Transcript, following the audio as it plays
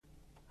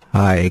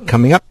Hi,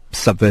 coming up,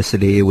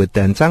 Subversity with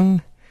Dan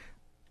Zhang.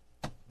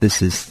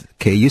 This is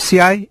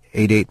KUCI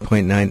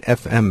 88.9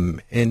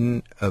 FM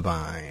in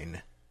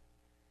Irvine.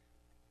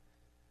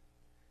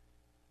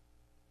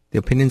 The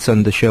opinions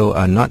on the show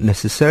are not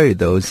necessarily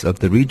those of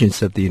the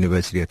Regents of the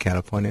University of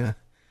California,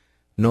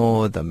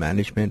 nor the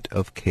management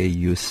of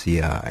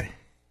KUCI.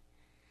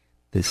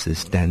 This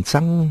is Dan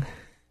Zhang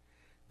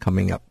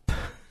coming up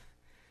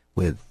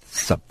with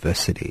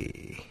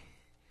Subversity.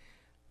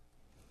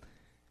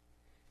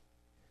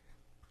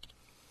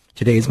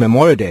 Today is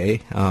Memorial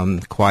Day.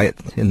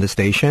 Quiet in the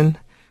station.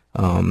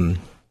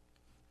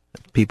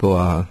 People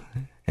are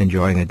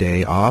enjoying a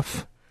day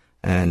off.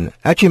 And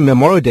actually,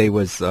 Memorial Day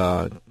was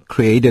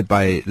created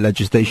by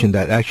legislation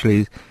that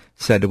actually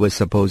said it was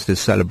supposed to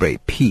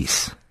celebrate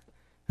peace.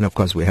 And of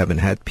course, we haven't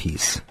had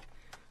peace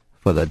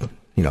for the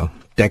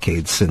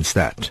decades since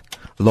that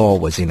law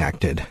was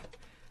enacted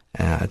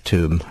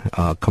to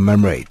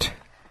commemorate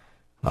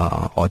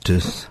or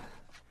to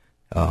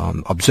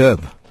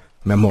observe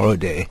Memorial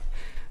Day.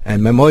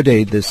 And Memorial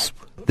Day, this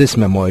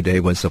Memorial Day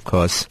was, of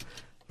course,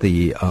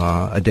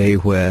 a day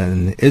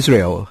when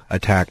Israel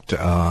attacked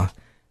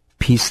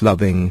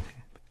peace-loving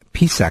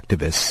peace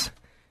activists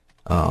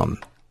on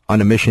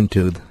a mission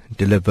to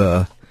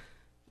deliver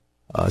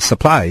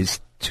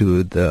supplies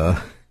to the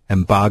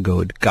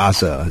embargoed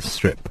Gaza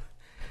Strip.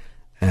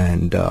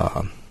 And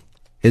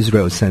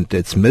Israel sent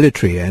its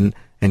military in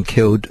and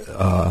killed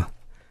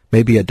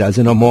maybe a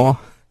dozen or more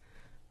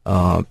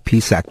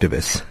peace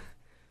activists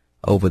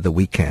over the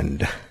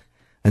weekend.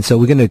 And so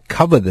we're going to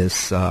cover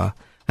this and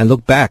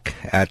look back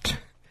at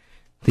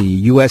the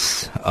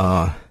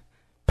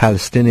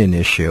U.S.-Palestinian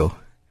issue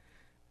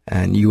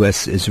and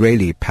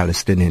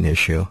U.S.-Israeli-Palestinian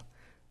issue.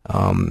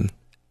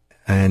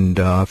 And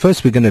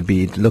first we're going to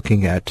be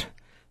looking at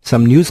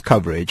some news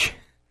coverage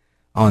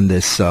on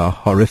this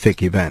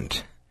horrific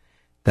event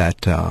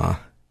that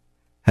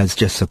has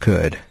just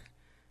occurred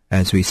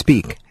as we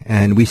speak.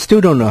 And we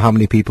still don't know how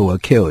many people were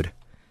killed.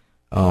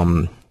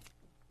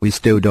 We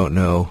still don't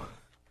know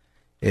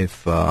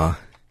if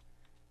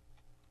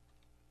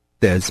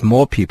there's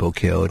more people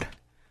killed,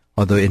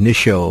 although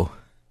initial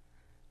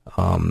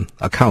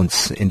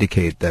accounts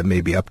indicate that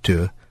maybe up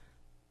to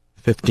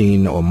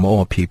 15 or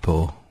more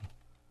people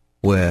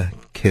were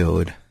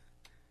killed.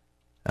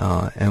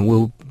 And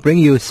we'll bring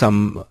you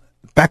some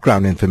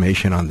background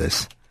information on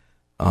this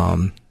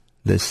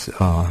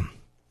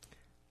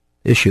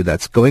issue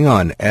that's going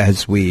on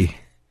as we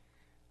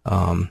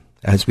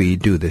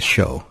do this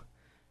show.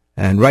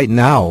 And right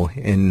now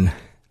in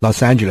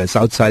Los Angeles,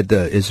 outside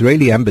the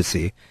Israeli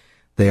embassy,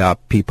 there are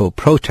people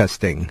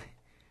protesting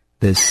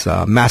this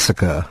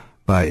massacre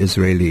by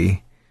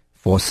Israeli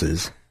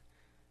forces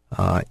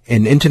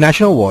in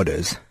international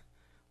waters,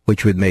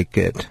 which would make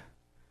it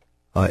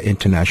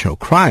international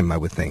crime, I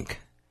would think.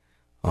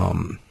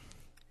 So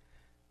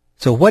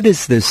what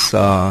is this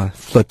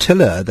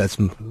flotilla that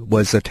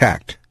was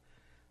attacked?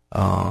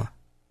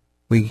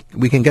 We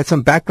can get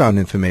some background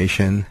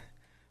information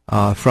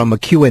from a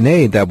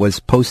Q&A that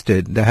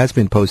has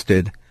been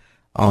posted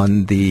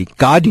on the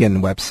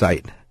Guardian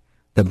website,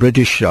 the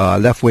British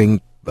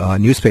left-wing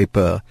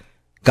newspaper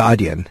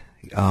Guardian.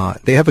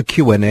 They have a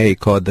Q&A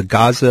called the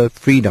Gaza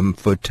Freedom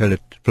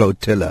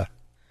Flotilla.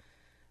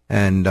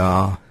 And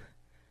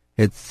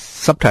its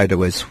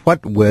subtitle is,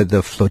 "What were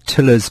the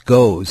flotilla's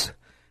goals,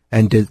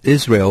 and did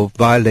Israel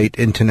violate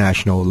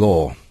international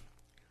law?"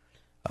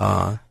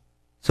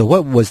 So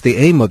what was the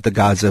aim of the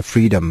Gaza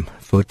Freedom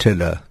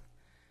Flotilla?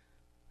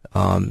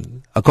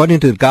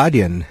 According to the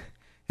Guardian,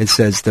 it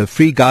says the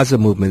Free Gaza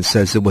movement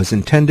says it was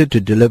intended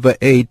to deliver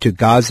aid to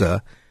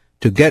Gaza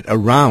to get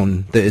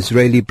around the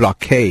Israeli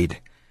blockade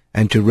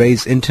and to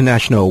raise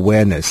international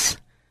awareness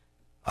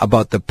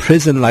about the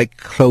prison-like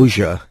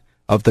closure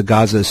of the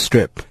Gaza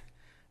Strip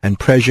and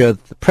pressure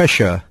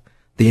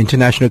the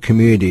international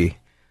community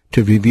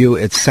to review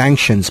its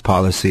sanctions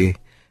policy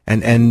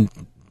and end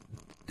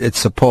its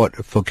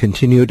support for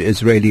continued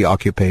Israeli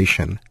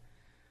occupation.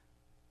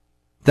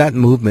 The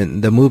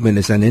movement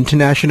is an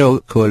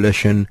international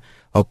coalition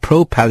of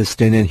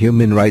pro-Palestinian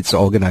human rights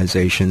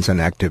organizations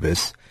and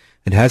activists.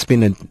 It has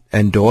been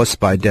endorsed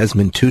by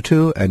Desmond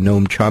Tutu and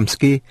Noam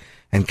Chomsky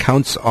and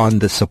counts on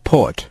the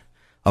support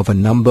of a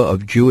number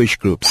of Jewish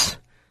groups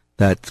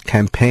that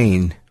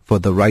campaign for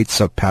the rights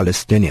of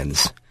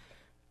Palestinians.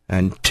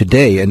 And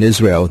today in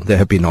Israel, there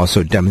have been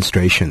also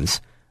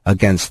demonstrations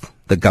against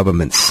the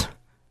government's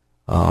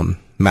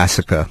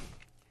massacre.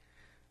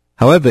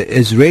 However,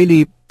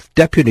 Israeli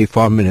Deputy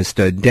Foreign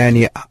Minister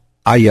Danny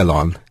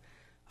Ayalon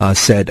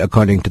said,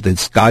 according to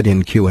this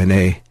Guardian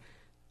Q&A,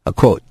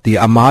 quote, "The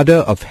armada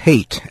of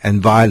hate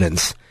and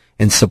violence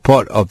in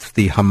support of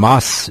the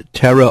Hamas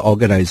terror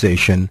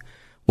organization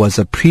was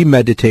a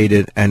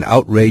premeditated and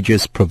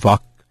outrageous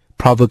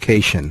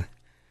provocation.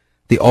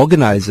 The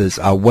organizers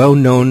are well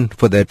known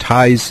for their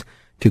ties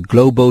to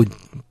global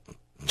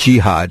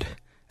jihad,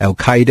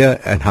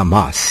 Al-Qaeda, and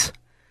Hamas.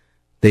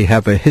 They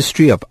have a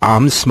history of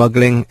arms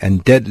smuggling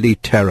and deadly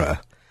terror.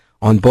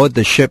 On board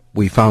the ship,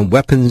 we found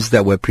weapons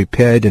that were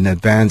prepared in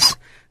advance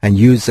and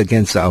used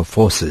against our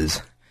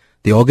forces.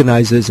 The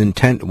organizers'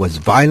 intent was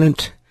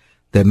violent,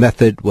 their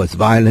method was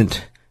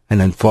violent,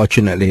 and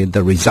unfortunately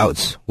the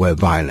results were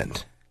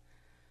violent.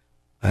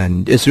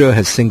 And Israel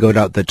has singled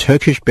out the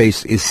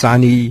Turkish-based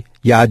Ihsani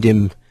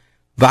Yardım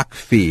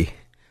Vakfi,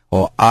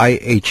 or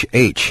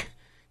IHH,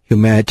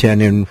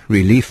 Humanitarian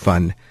Relief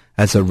Fund,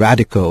 as a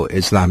radical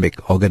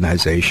Islamic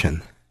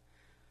organization.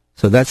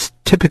 So that's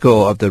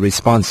typical of the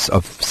response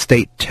of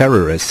state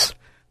terrorists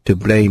to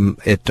blame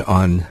it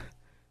on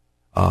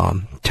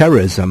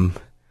terrorism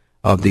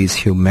of these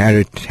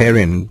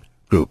humanitarian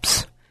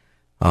groups,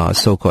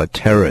 so-called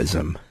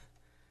terrorism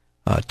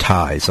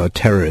ties or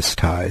terrorist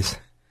ties.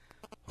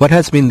 What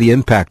has been the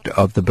impact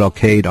of the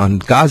blockade on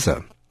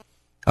Gaza?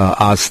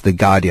 Asked The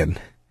Guardian.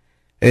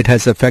 It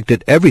has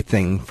affected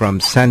everything from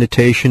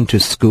sanitation to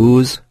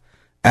schools,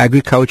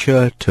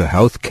 agriculture to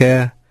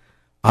healthcare.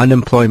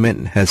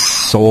 Unemployment has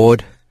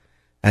soared,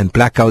 and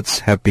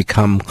blackouts have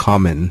become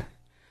common.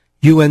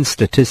 UN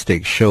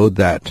statistics show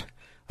that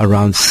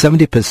around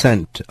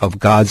 70% of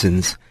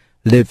Gazans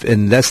live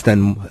on less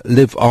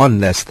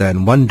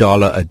than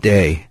 $1 a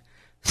day.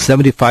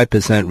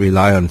 75%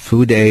 rely on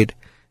food aid,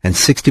 and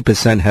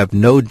 60% have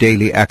no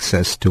daily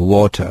access to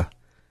water.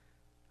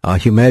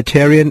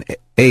 Humanitarian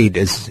aid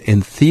is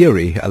in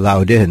theory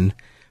allowed in,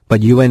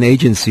 but UN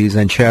agencies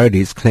and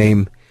charities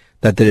claim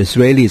that the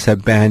Israelis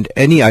have banned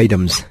any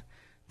items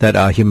that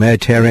are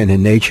humanitarian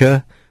in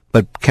nature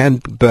but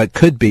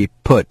could be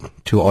put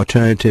to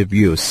alternative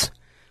use.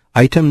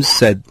 Items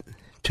said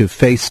to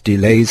face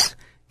delays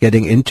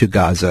getting into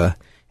Gaza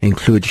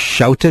include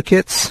shelter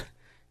kits,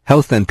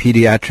 health and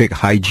pediatric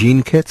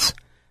hygiene kits,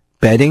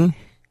 bedding,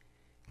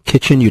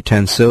 kitchen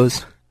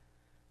utensils,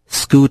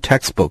 school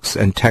textbooks,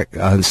 and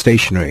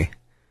stationery.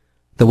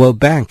 The World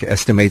Bank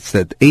estimates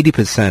that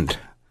 80%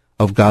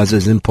 of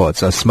Gaza's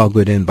imports are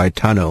smuggled in by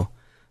tunnel.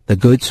 The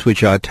goods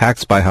which are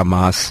taxed by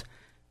Hamas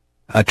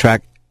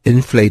attract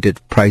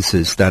inflated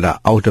prices that are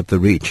out of the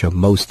reach of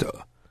most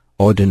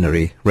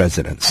ordinary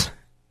residents.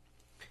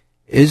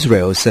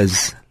 Israel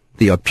says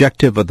the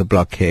objective of the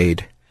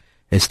blockade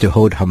is to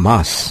hold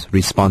Hamas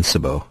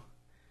responsible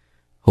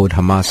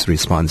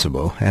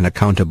and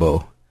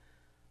accountable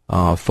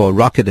for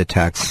rocket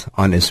attacks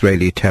on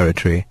Israeli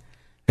territory.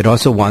 It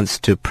also wants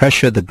to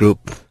pressure the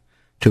group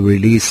to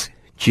release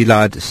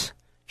Gilad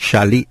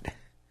Shalit,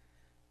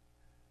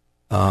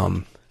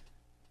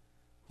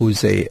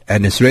 who's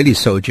an Israeli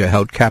soldier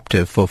held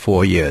captive for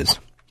 4 years.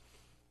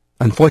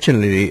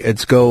 Unfortunately,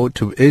 its goal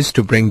is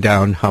to bring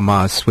down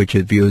Hamas, which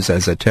it views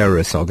as a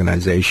terrorist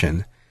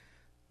organization.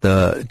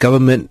 The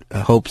government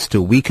hopes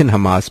to weaken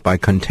Hamas by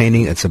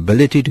containing its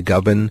ability to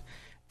govern.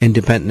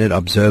 Independent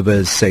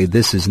observers say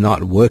this is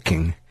not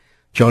working.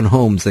 John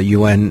Holmes, the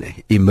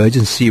UN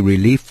Emergency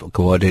Relief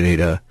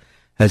Coordinator,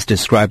 has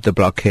described the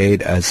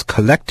blockade as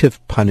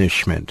collective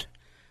punishment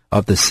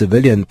of the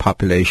civilian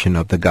population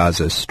of the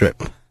Gaza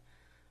Strip.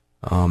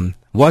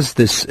 Was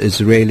this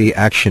Israeli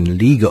action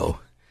legal?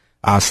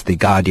 Asked The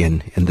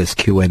Guardian in this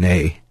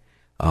Q&A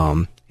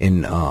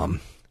in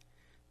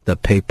the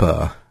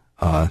paper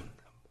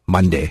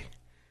Monday,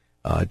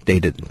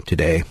 dated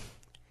today.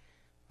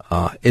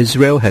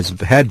 Israel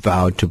had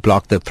vowed to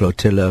block the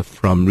flotilla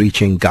from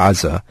reaching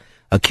Gaza,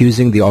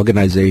 accusing the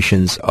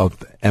organizations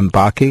of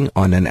embarking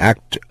on an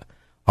act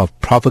of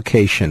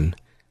provocation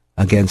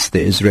against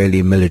the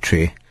Israeli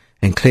military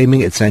and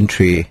claiming its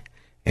entry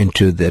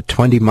into the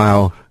 20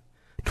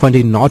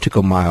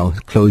 nautical mile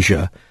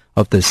closure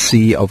of the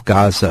Sea of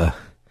Gaza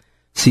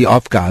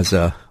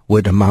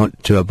would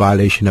amount to a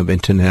violation of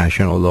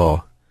international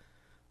law.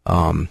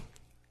 But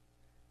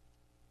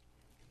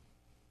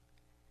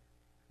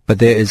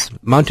there is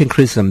mounting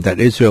criticism that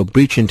Israel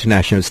breached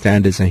international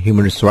standards and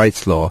human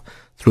rights law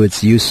through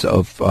its use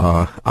of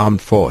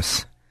armed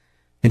force.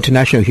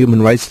 International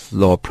human rights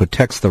law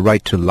protects the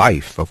right to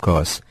life, of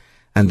course,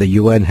 and the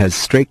UN has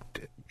strict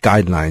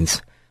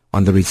guidelines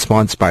on the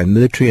response by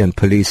military and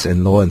police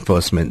in law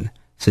enforcement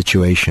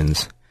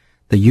situations.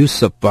 The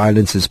use of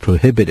violence is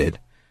prohibited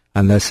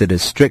unless it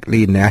is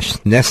strictly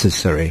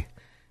necessary,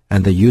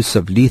 and the use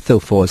of lethal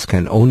force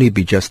can only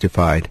be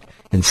justified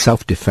in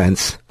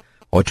self-defense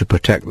or to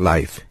protect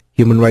life.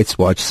 Human Rights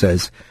Watch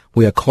says,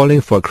 we are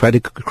calling for a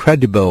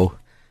credible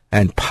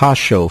and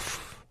partial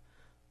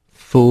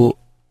full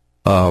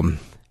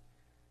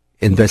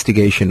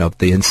investigation of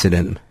the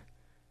incident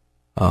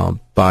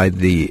by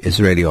the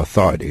Israeli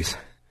authorities.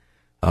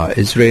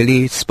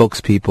 Israeli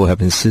spokespeople have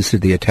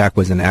insisted the attack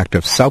was an act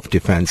of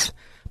self-defense,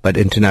 but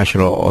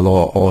international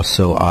law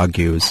also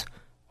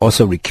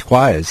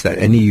requires that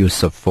any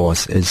use of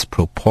force is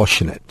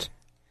proportionate.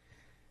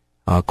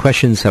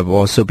 Questions have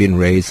also been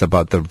raised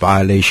about the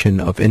violation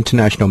of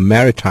international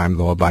maritime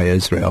law by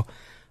Israel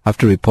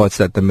after reports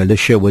that the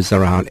militia was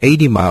around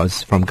 80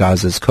 miles from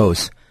Gaza's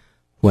coast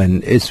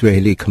when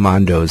Israeli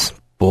commandos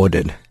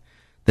boarded.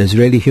 The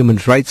Israeli human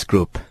rights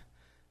group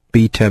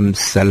BT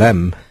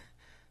Selem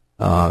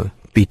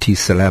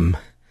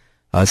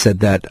said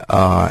that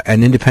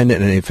an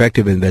independent and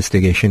effective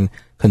investigation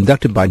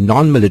conducted by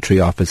non-military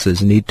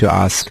officers need to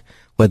ask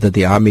whether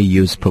the army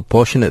used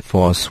proportionate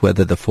force,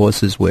 whether the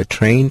forces were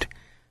trained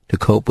to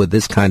cope with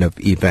this kind of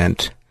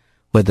event,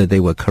 whether they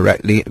were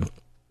correctly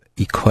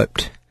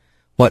equipped,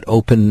 what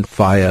open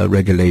fire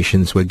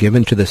regulations were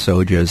given to the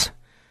soldiers,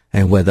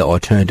 and whether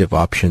alternative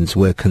options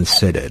were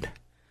considered.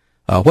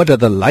 What are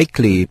the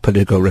likely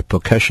political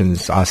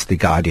repercussions, asked the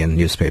Guardian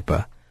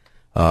newspaper.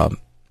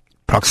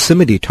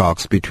 Proximity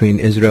talks between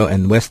Israel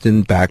and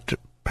Western-backed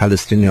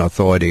Palestinian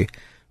Authority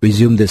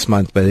resumed this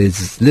month, but there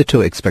is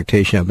little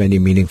expectation of any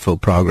meaningful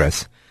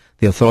progress.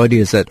 The authority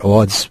is at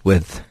odds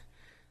with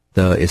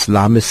the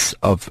Islamists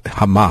of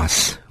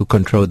Hamas, who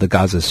control the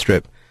Gaza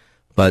Strip,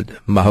 but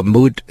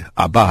Mahmoud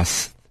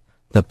Abbas,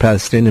 the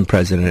Palestinian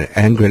president,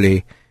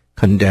 angrily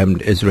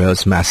condemned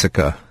Israel's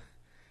massacre.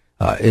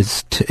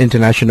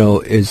 International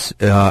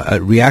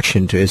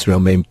reaction to Israel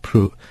may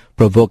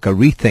provoke a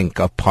rethink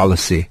of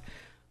policy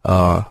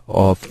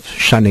of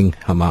shunning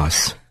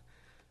Hamas.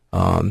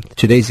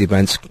 Today's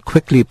events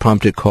quickly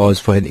prompted calls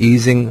for an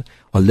easing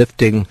or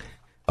lifting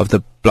of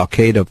the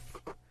blockade of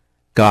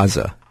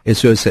Gaza.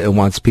 Israel said it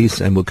wants peace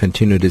and will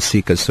continue to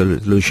seek a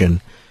solution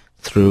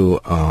through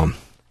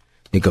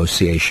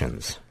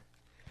negotiations.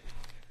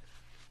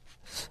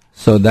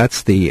 So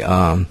that's the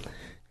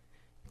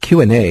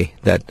Q&A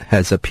that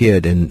has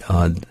appeared in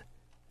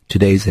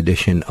today's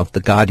edition of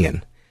The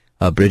Guardian,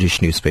 a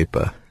British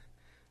newspaper.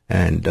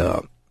 And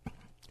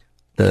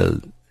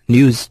the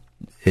news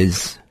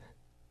is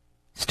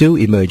still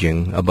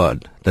emerging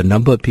about the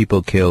number of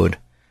people killed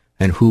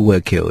and who were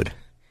killed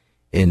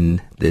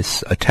in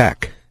this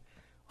attack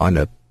on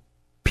a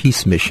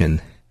peace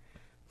mission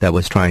that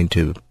was trying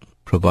to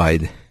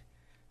provide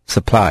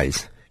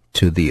supplies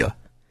to the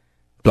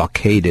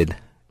blockaded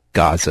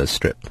Gaza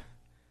Strip.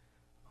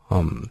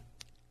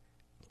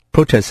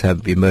 Protests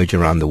have emerged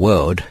around the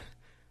world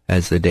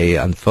as the day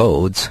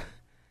unfolds,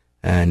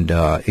 and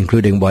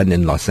including one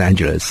in Los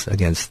Angeles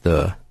against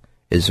the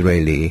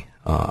Israeli,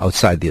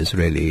 outside the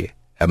Israeli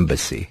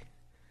embassy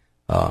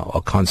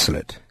or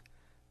consulate.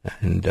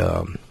 And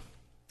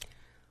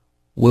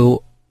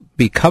we'll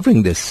be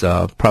covering this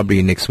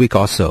probably next week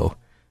also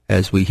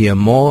as we hear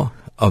more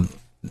of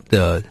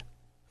the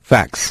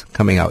facts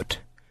coming out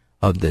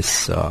of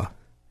this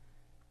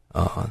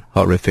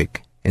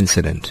horrific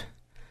incident.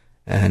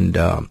 And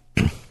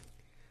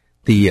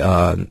the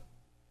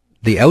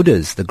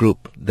elders, the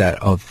group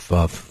that of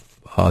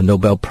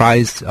Nobel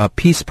Prize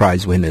Peace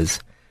Prize winners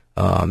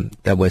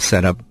that were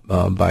set up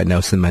by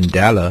Nelson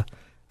Mandela,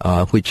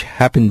 which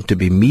happened to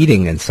be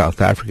meeting in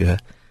South Africa,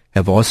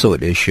 have also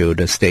issued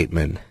a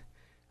statement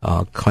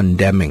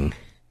condemning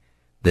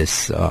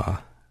this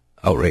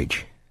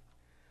outrage.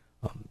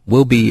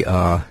 We'll be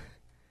you're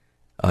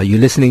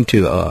listening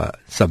to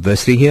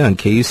Subversity here on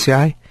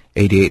KUCI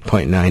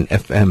 88.9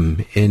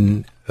 FM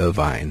in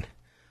Irvine.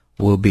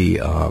 We'll be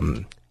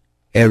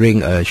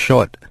airing a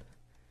short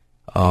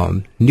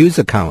news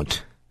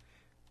account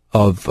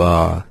of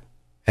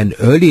an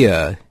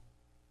earlier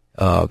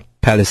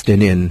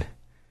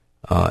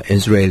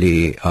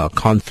Palestinian-Israeli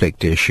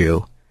conflict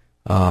issue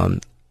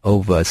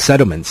over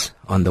settlements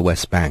on the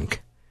West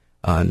Bank,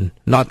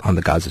 not on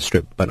the Gaza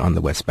Strip, but on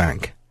the West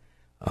Bank,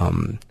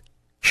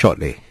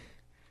 shortly.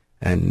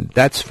 And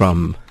that's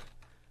from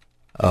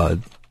a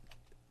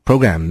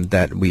program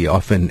that we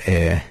often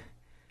air.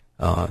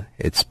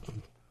 It's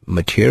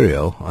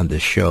material on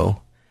this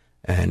show,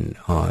 and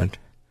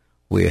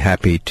we're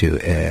happy to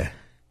air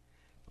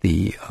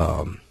the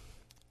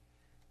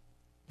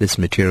this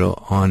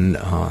material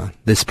on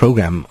this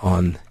program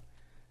on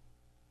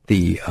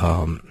the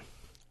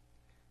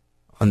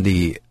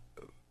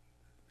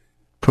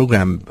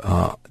program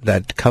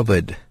that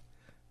covered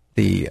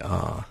the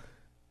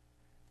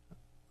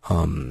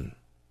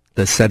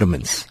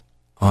settlements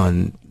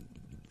on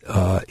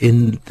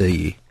in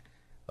the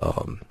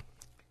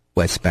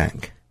West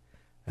Bank,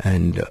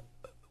 and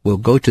we'll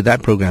go to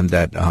that program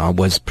that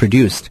was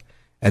produced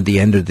at the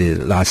end of the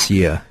last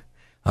year.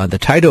 The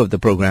title of the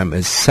program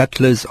is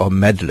Settlers or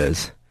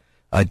Meddlers,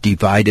 A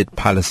Divided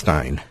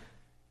Palestine.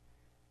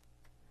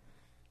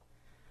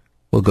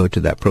 We'll go to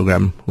that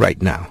program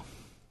right now.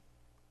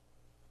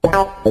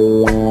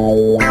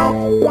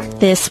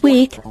 This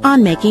week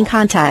on Making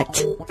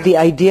Contact. The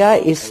idea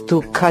is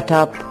to cut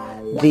up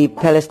the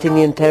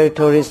Palestinian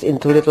territories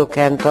into little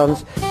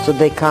cantons so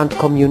they can't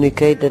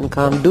communicate and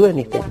can't do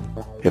anything.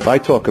 If I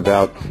talk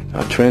about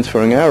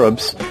transferring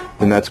Arabs,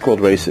 then that's called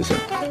racism.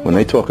 When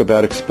they talk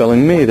about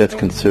expelling me, that's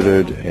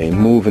considered a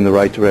move in the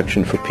right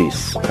direction for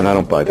peace, and I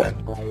don't buy that.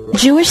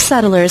 Jewish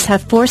settlers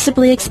have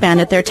forcibly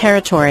expanded their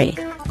territory,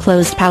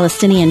 closed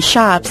Palestinian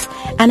shops,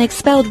 and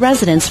expelled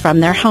residents from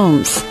their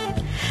homes.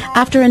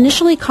 After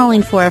initially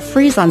calling for a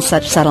freeze on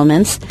such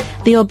settlements,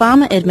 the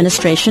Obama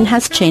administration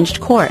has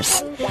changed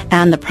course,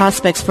 and the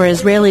prospects for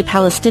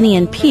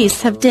Israeli-Palestinian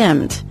peace have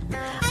dimmed.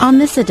 On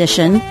this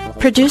edition,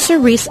 producer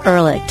Reese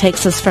Ehrlich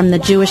takes us from the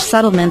Jewish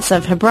settlements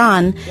of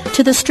Hebron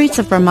to the streets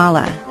of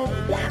Ramallah.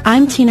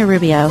 I'm Tina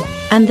Rubio,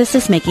 and this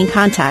is Making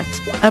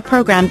Contact, a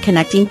program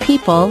connecting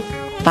people,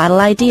 vital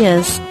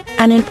ideas,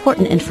 and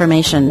important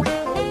information.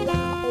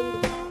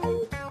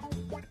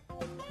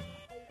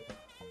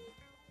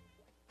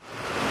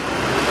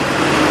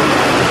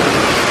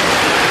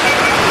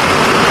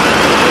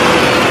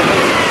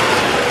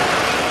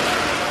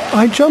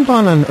 I jump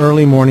on an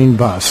early morning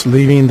bus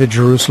leaving the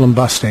Jerusalem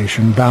bus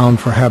station bound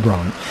for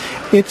Hebron.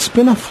 It's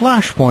been a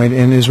flashpoint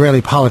in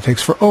Israeli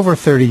politics for over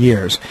 30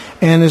 years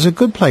and is a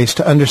good place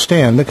to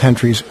understand the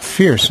country's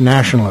fierce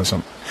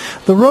nationalism.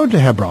 The road to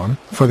Hebron,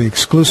 for the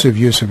exclusive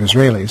use of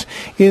Israelis,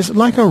 is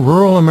like a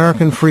rural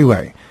American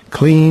freeway,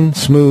 clean,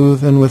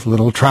 smooth, and with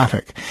little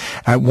traffic.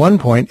 At one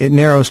point, it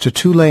narrows to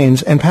 2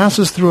 lanes and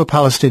passes through a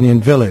Palestinian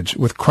village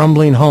with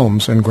crumbling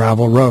homes and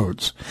gravel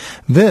roads.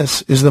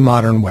 This is the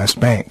modern West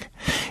Bank.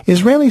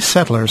 Israeli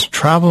settlers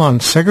travel on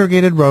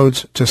segregated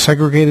roads to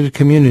segregated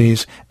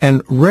communities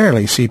and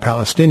rarely see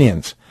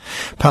Palestinians.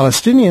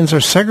 Palestinians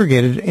are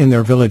segregated in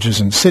their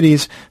villages and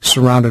cities,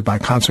 surrounded by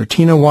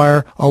concertina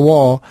wire, a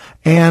wall,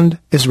 and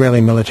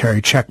Israeli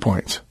military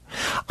checkpoints.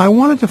 I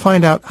wanted to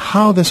find out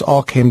how this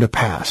all came to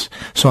pass,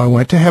 so I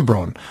went to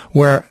Hebron,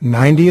 where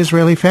 90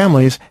 Israeli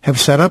families have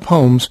set up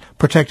homes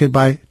protected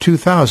by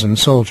 2,000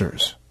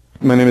 soldiers.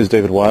 My name is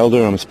David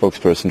Wilder. I'm a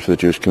spokesperson for the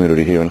Jewish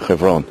community here in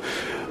Hebron.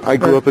 I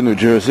grew up in New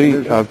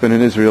Jersey. I've been in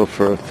Israel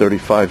for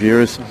 35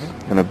 years,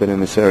 and I've been in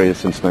this area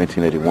since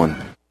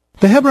 1981.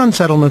 The Hebron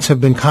settlements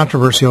have been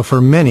controversial for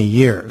many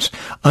years.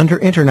 Under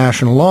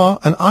international law,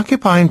 an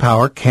occupying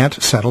power can't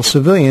settle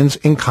civilians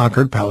in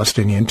conquered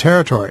Palestinian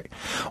territory.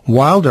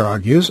 Wilder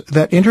argues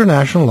that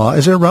international law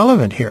is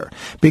irrelevant here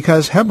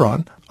because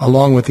Hebron,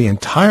 along with the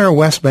entire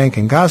West Bank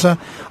and Gaza,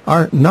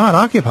 are not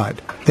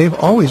occupied. They've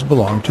always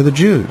belonged to the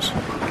Jews.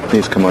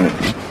 Please come on in.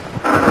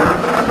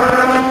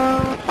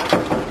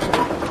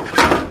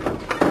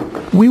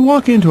 We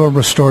walk into a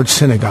restored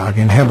synagogue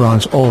in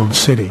Hebron's old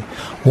city.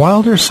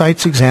 Wilder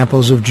cites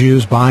examples of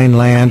Jews buying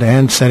land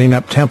and setting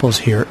up temples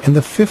here in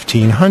the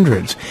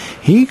 1500s.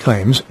 He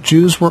claims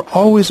Jews were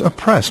always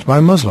oppressed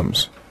by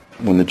Muslims.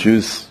 When the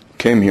Jews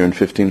came here in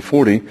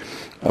 1540,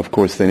 of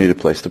course they needed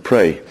a place to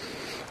pray.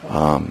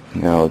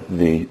 Now,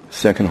 the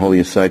second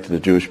holiest site to the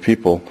Jewish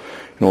people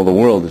in all the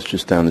world is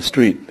just down the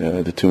street,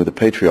 the tomb of the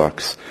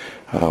patriarchs,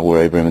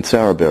 where Abraham and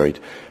Sarah are buried.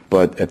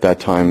 But at that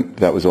time,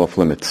 that was off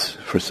limits.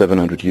 For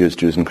 700 years,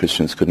 Jews and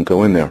Christians couldn't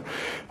go in there.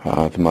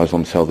 The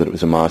Muslims held that it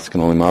was a mosque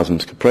and only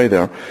Muslims could pray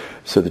there,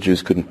 so the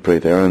Jews couldn't pray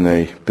there, and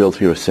they built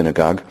here a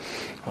synagogue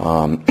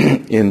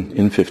in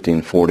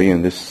 1540,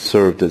 and this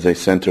served as a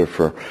center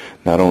for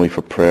not only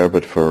for prayer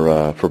but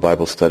for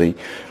Bible study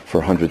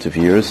for hundreds of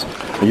years.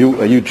 Are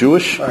you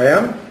Jewish? I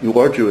am. You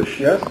are Jewish?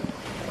 Yes.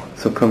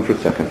 So come for a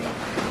second.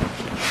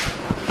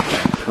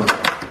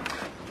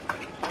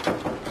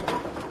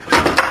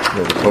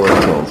 Where the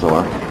Torah scrolls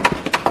are.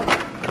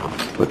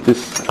 But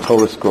this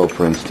Torah scroll,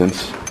 for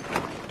instance,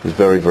 is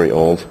very, very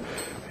old.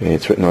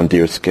 It's written on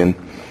deer skin.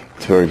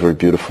 It's very, very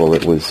beautiful.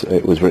 It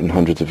was written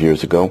hundreds of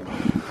years ago.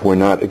 We're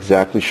not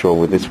exactly sure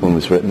where this one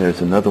was written. There's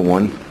another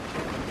one.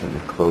 Let me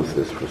close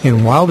this for a second.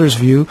 In Wilder's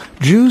view,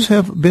 Jews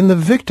have been the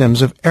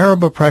victims of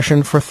Arab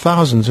oppression for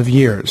thousands of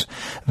years.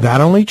 That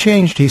only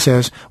changed, he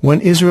says,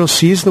 when Israel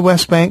seized the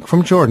West Bank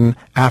from Jordan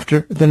after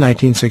the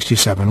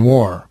 1967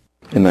 war.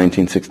 In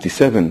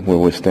 1967, where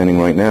we're standing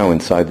right now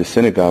inside the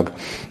synagogue,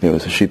 there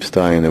was a sheep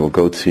sty and there were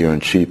goats here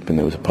and sheep, and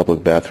there was a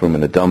public bathroom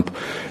and a dump.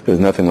 There was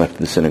nothing left of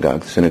the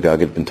synagogue. The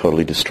synagogue had been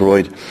totally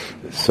destroyed.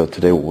 So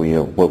today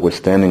what we're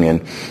standing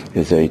in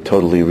is a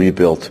totally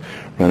rebuilt,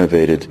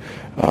 renovated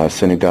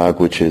synagogue,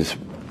 which is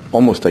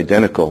almost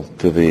identical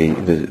to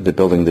the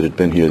building that had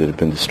been here that had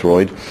been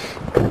destroyed.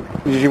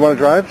 Did you want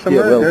to drive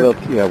somewhere? Well,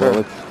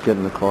 let's get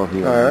in the car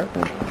here. All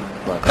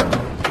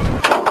right.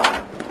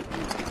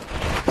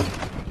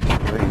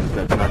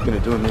 That's not going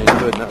to do me any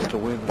good, not with the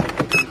wind.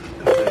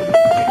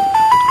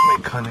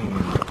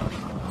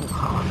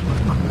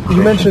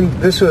 You mentioned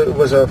this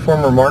was a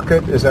former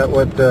market. Is that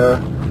what...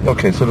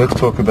 Okay, so let's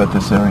talk about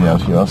this area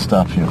out here. I'll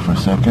stop here for a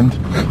second.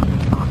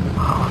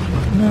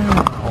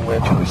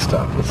 Where can we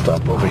stop? Let's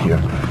stop over here.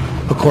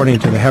 According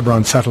to the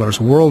Hebron settlers'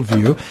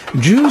 worldview,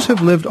 Jews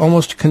have lived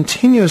almost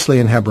continuously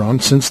in Hebron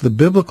since the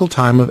biblical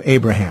time of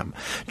Abraham.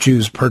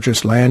 Jews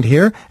purchased land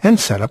here and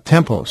set up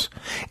temples.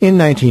 In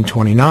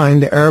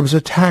 1929, the Arabs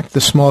attacked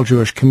the small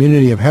Jewish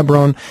community of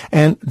Hebron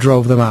and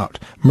drove them out,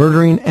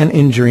 murdering and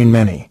injuring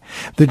many.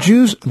 The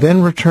Jews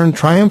then returned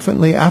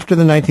triumphantly after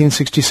the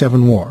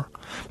 1967 war.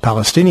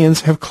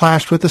 Palestinians have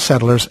clashed with the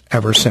settlers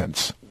ever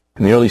since.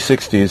 In the early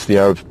 60s, the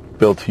Arabs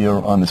built here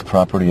on this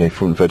property a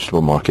fruit and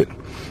vegetable market.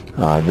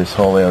 This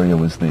whole area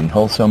was the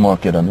wholesale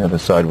market. On the other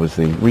side was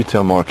the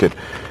retail market,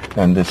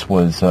 and this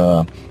was,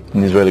 and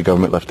the Israeli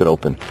government left it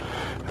open.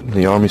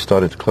 The army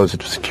started to close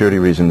it for security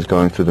reasons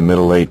going through the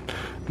late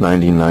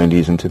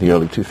 1990s into the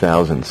early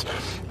 2000s.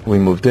 We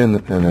moved in,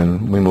 and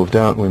then we moved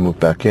out, and we moved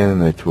back in,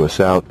 and they threw us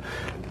out.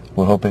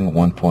 We're hoping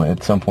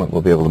at some point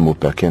we'll be able to move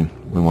back in.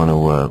 We want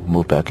to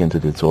move back into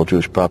this all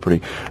Jewish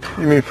property.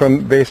 You mean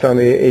based on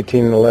the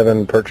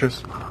 1811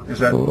 purchase? Is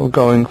that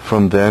going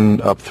from then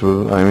up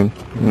through? I mean,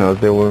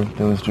 there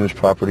was Jewish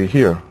property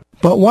here.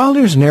 But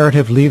Wilder's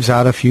narrative leaves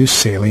out a few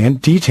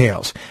salient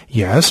details.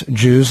 Yes,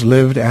 Jews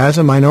lived as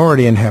a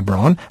minority in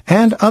Hebron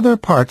and other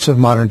parts of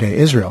modern-day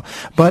Israel,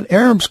 but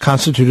Arabs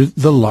constituted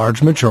the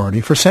large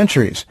majority for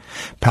centuries.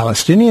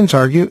 Palestinians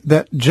argue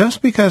that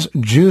just because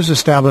Jews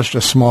established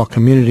a small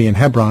community in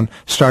Hebron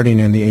starting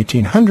in the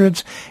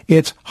 1800s,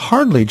 it's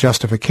hardly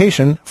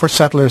justification for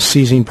settlers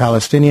seizing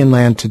Palestinian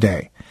land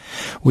today.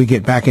 We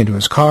get back into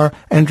his car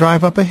and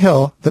drive up a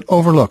hill that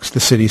overlooks the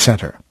city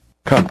center.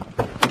 Come.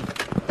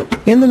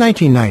 In the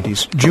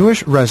 1990s,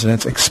 Jewish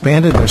residents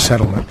expanded their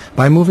settlement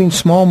by moving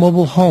small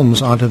mobile homes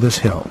onto this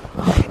hill.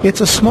 It's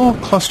a small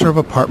cluster of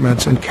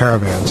apartments and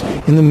caravans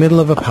in the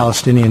middle of a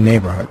Palestinian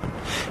neighborhood.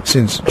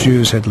 Since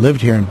Jews had lived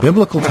here in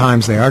biblical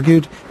times, they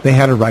argued, they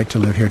had a right to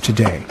live here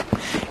today.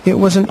 It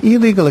was an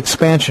illegal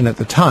expansion at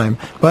the time,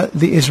 but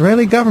the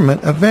Israeli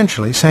government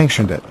eventually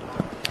sanctioned it.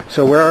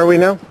 So where are we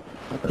now?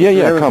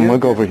 Yeah, come, we'll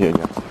go over here.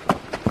 Yeah.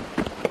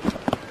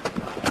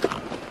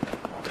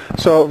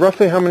 So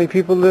roughly how many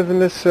people live in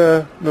this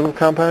little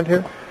compound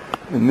here?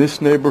 In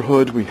this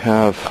neighborhood we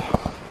have,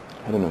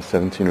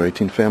 17 or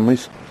 18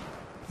 families.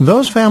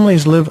 Those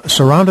families live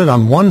surrounded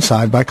on one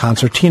side by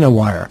concertina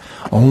wire.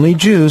 Only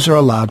Jews are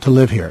allowed to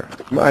live here.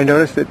 I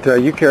noticed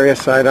that you carry a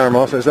sidearm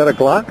also. Is that a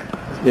Glock?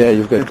 Yeah,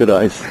 you've got good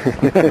eyes.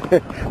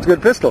 It's a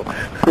good pistol.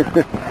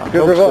 Good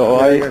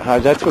revolver. So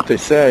that's what they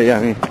say.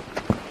 I mean,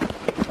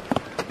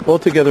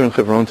 altogether in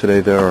Hebron today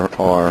there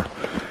are,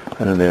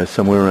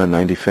 somewhere around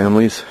 90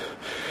 families.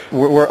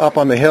 We're up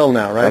on the hill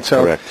now, right? That's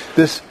correct.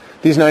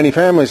 These 90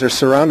 families are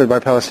surrounded by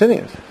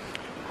Palestinians.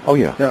 Oh,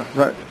 yeah. Yeah,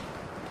 right.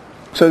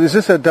 So is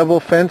this a double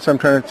fence? I'm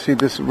trying to see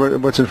this.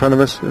 What's in front of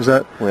us? Is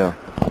that? Yeah.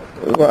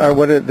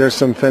 There's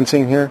some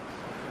fencing here.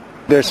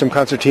 There's some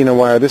concertina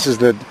wire. This is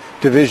the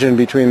division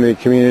between the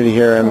community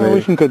here and the...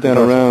 We can go down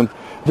around.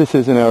 This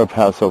is an Arab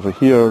house over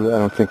here. I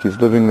don't think he's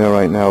living there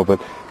right now, but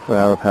the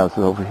Arab house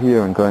is over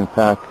here and going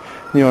back.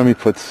 The Army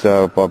puts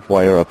barbed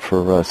wire up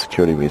for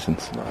security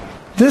reasons.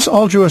 This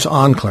all-Jewish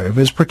enclave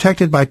is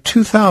protected by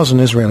 2,000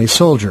 Israeli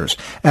soldiers,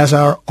 as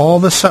are all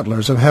the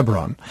settlers of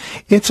Hebron.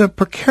 It's a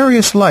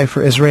precarious life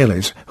for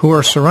Israelis, who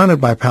are surrounded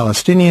by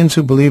Palestinians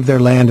who believe their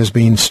land is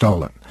being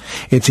stolen.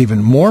 It's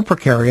even more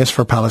precarious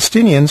for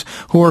Palestinians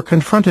who are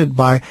confronted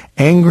by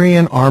angry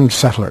and armed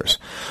settlers.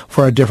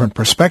 For a different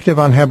perspective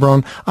on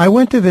Hebron, I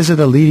went to visit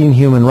a leading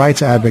human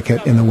rights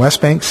advocate in the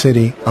West Bank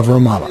city of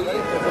Ramallah.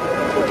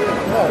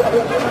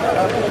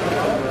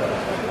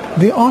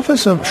 The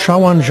office of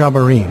Shawan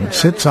Jabarin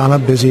sits on a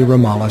busy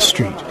Ramallah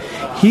street.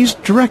 He's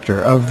director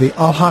of the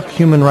Al-Haq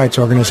Human Rights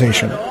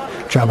Organization.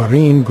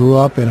 Jabarin grew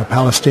up in a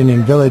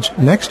Palestinian village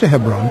next to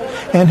Hebron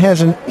and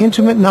has an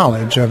intimate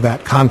knowledge of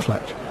that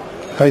conflict.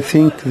 I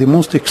think the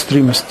most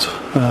extremist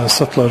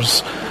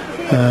settlers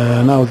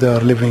now they are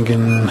living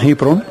in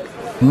Hebron,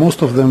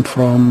 most of them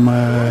from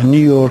New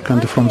York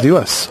and from the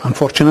U.S.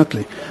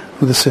 Unfortunately,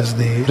 this is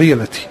the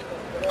reality.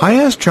 I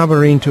asked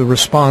Jabarin to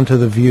respond to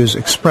the views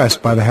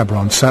expressed by the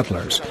Hebron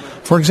settlers.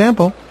 For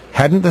example,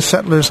 hadn't the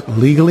settlers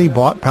legally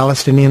bought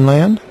Palestinian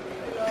land?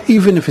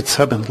 Even if it's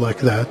happened like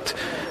that,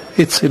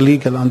 it's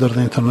illegal under the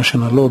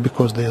international law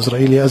because the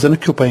Israeli, as an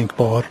occupying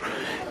power,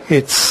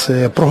 it's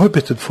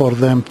prohibited for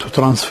them to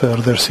transfer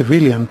their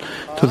civilian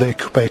to the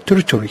occupied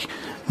territory.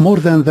 More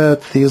than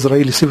that, the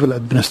Israeli civil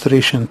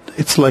administration,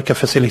 it's like a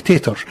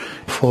facilitator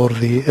for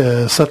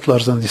the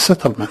settlers and the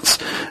settlements.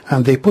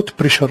 And they put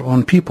pressure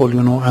on people,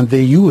 and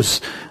they use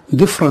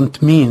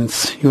different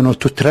means,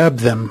 to trap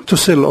them, to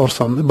sell or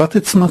something. But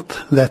it's not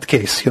that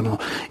case,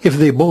 If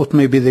they bought,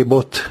 maybe they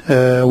bought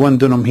 1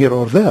 dunam here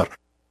or there.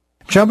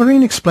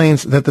 Jabarin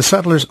explains that the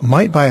settlers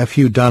might buy a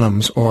few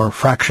dunams or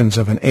fractions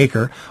of an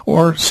acre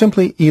or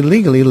simply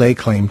illegally lay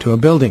claim to a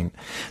building.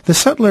 The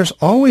settlers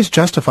always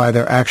justify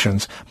their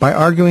actions by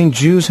arguing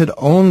Jews had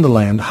owned the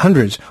land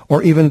hundreds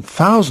or even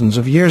thousands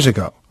of years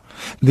ago.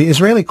 The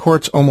Israeli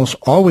courts almost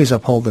always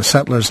uphold the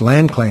settlers'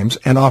 land claims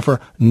and offer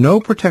no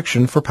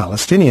protection for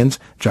Palestinians,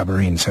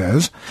 Jabarin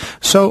says.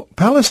 So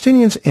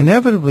Palestinians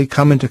inevitably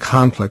come into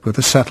conflict with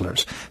the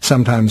settlers,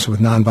 sometimes with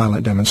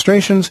nonviolent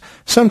demonstrations,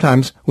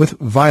 sometimes with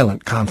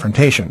violent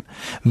confrontation.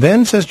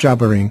 Then, says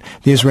Jabarin,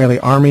 the Israeli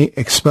army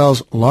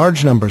expels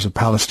large numbers of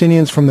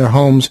Palestinians from their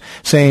homes,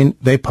 saying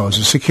they pose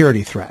a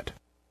security threat.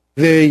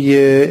 They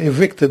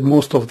evicted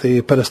most of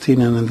the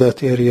Palestinians in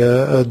that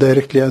area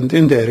directly and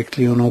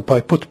indirectly,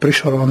 by put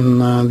pressure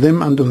on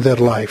them and on their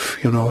life,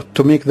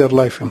 to make their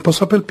life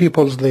impossible.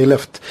 They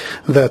left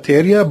that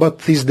area, but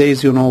these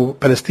days,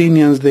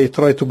 Palestinians, they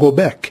try to go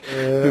back.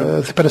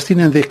 The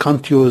Palestinians, they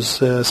can't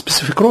use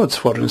specific roads,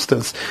 for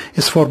instance.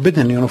 It's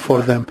forbidden,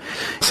 for them.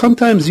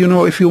 Sometimes,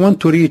 if you want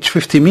to reach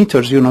 50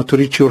 meters, to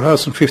reach your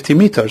house in 50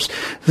 meters,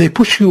 they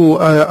push you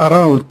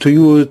around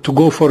to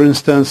go, for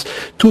instance,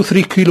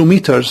 2-3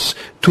 kilometers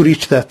to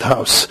reach that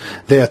house.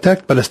 They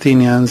attacked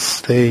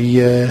Palestinians,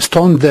 they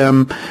stoned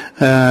them,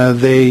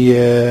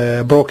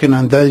 they broke in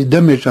and they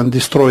damaged and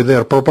destroyed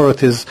their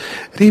properties.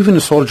 Even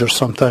soldiers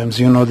sometimes,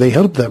 they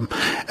help them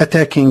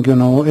attacking,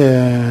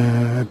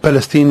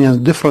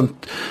 Palestinians.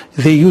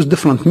 They use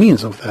different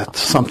means of that,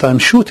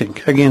 sometimes shooting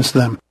against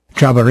them.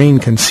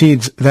 Jabarin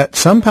concedes that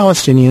some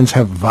Palestinians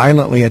have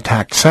violently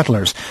attacked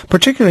settlers,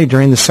 particularly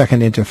during the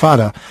Second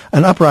Intifada,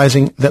 an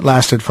uprising that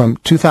lasted from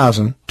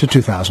 2000 to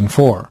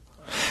 2004.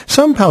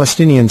 Some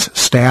Palestinians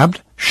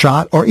stabbed,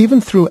 shot, or even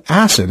threw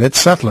acid at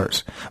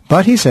settlers.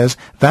 But he says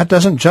that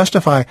doesn't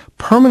justify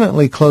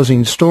permanently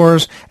closing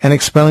stores and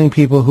expelling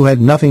people who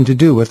had nothing to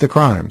do with the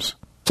crimes.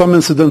 Some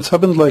incidents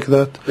happened like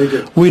that.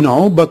 We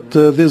know, but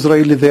the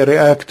Israeli, they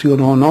react,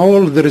 in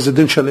all the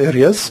residential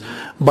areas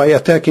by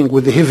attacking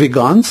with the heavy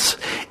guns.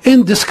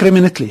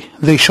 Indiscriminately,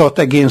 they shot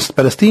against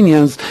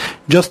Palestinians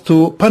just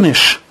to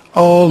punish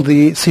all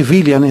the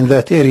civilian in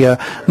that area,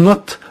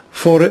 not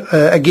for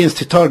against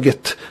a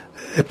target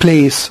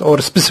place or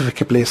a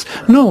specific place.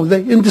 No,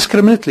 they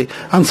indiscriminately.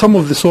 And some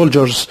of the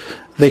soldiers,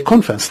 they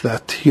confessed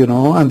that,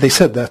 and they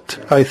said that,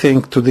 I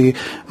think, to the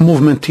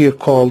movement here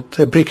called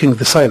Breaking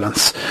the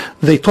Silence.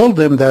 They told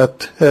them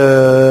that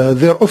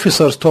their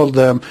officers told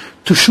them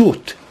to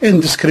shoot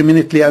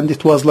indiscriminately, and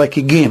it was like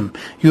a game,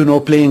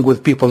 playing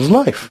with people's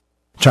life.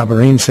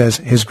 Jabarin says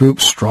his group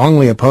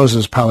strongly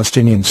opposes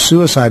Palestinian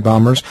suicide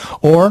bombers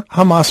or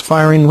Hamas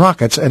firing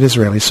rockets at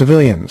Israeli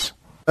civilians.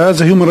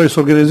 As a human rights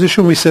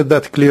organization, we said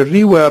that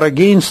clearly. We are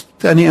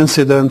against any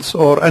incidents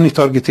or any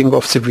targeting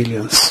of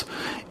civilians,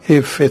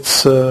 if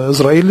it's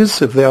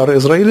Israelis, if they are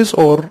Israelis,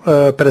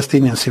 or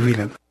Palestinian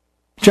civilians.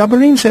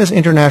 Jabarin says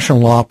international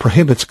law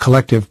prohibits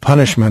collective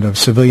punishment of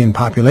civilian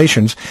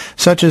populations,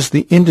 such as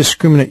the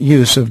indiscriminate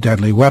use of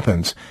deadly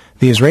weapons.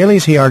 The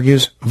Israelis, he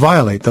argues,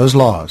 violate those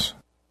laws.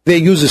 They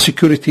use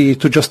security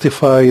to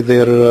justify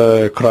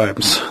their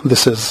crimes.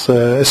 This is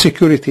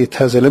security. It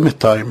has a limit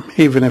time.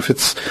 Even if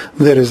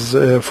there is,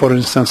 for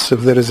instance,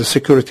 if there is a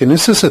security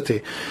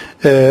necessity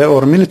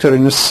or military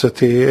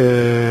necessity,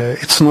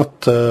 it's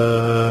not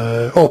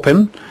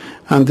open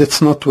and it's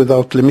not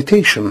without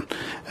limitation.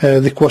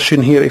 The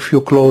question here, if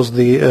you close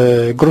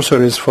the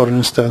groceries, for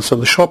instance, or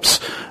the shops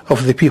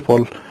of the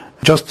people,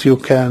 just you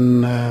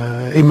can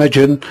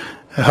imagine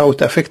how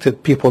it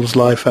affected people's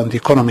life and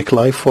economic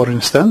life, for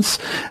instance.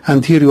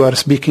 And here you are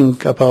speaking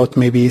about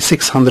maybe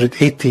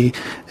 680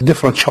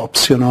 different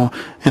shops, in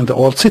the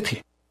old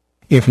city.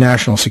 If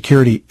national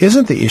security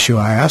isn't the issue,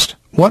 I asked,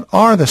 what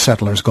are the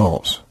settlers'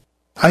 goals?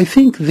 I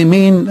think the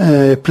main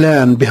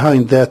plan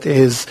behind that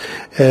is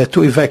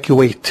to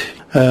evacuate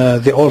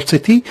the old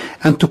city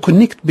and to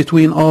connect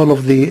between all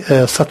of the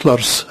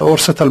settlers or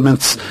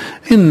settlements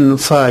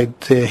inside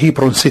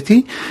Hebron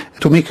city,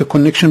 to make a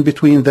connection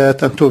between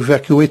that and to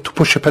evacuate, to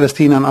push a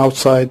Palestinian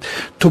outside,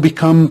 to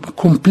become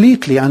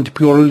completely and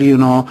purely,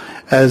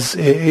 as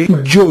a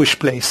Jewish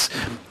place.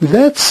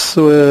 That's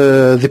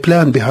the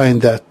plan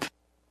behind that.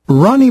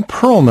 Ronnie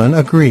Perlman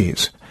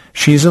agrees.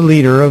 She's a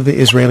leader of the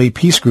Israeli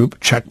peace group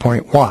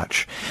Checkpoint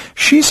Watch.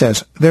 She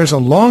says there's a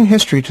long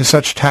history to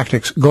such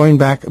tactics going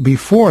back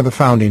before the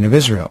founding of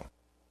Israel.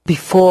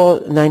 Before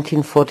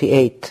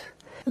 1948,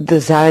 the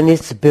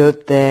Zionists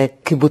built their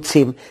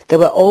kibbutzim. They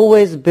were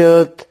always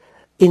built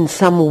in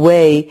some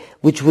way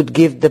which would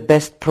give the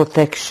best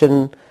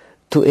protection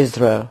to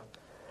Israel.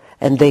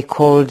 And they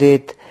called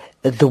it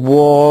the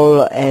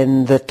wall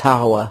and the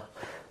tower.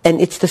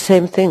 And it's the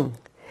same thing.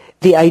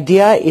 The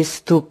idea is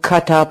to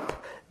cut up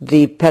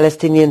the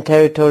Palestinian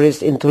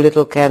territories into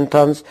little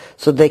cantons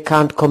so they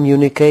can't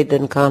communicate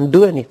and can't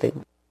do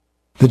anything.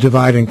 The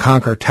divide and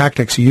conquer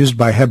tactics used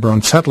by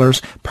Hebron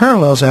settlers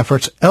parallels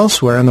efforts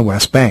elsewhere in the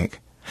West Bank.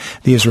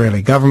 The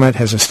Israeli government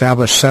has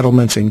established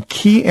settlements in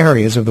key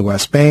areas of the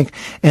West Bank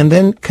and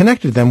then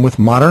connected them with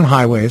modern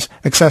highways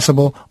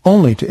accessible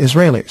only to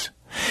Israelis.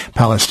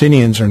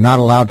 Palestinians are not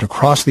allowed to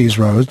cross these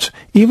roads,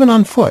 even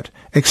on foot,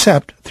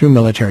 except through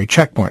military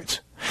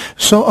checkpoints.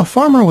 So a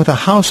farmer with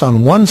a house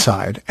on one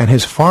side and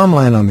his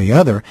farmland on the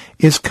other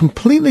is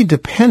completely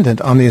dependent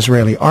on the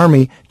Israeli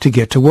army to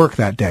get to work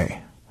that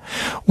day.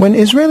 When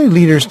Israeli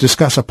leaders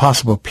discuss a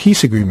possible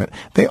peace agreement,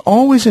 they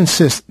always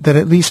insist that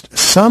at least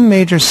some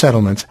major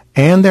settlements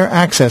and their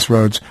access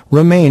roads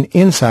remain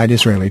inside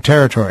Israeli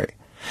territory.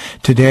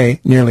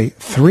 Today, nearly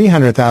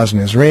 300,000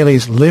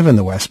 Israelis live in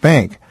the West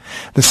Bank.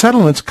 The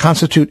settlements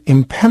constitute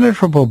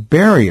impenetrable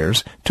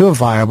barriers to a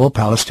viable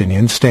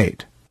Palestinian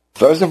state.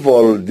 First of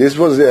all, this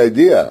was the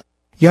idea.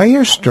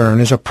 Yair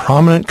Stern is a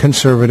prominent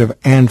conservative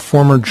and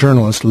former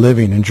journalist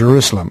living in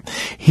Jerusalem.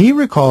 He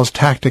recalls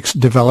tactics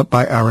developed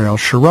by Ariel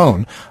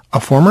Sharon, a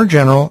former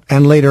general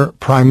and later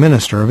prime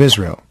minister of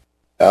Israel.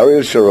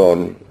 Ariel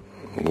Sharon,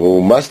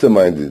 who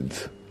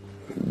masterminded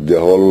the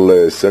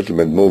whole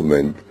settlement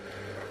movement,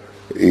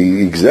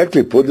 he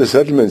exactly put the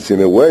settlements in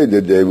a way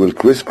that they will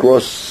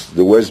crisscross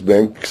the West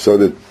Bank so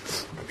that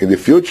in the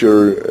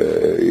future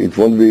it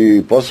won't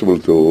be possible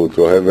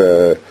to have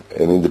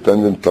an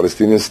independent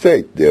Palestinian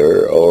state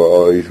there,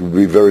 or it will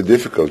be very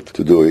difficult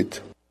to do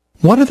it.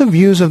 What are the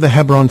views of the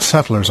Hebron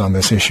settlers on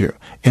this issue?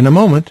 In a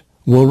moment,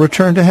 we'll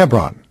return to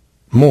Hebron.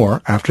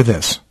 More after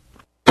this.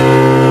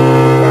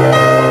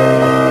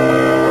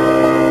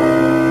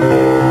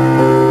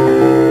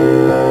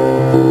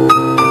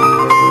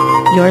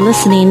 You're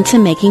listening to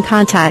Making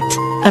Contact,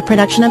 a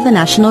production of the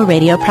National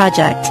Radio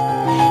Project.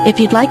 If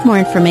you'd like more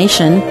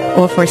information,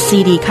 Or for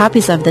CD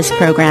copies of this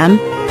program,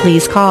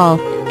 please call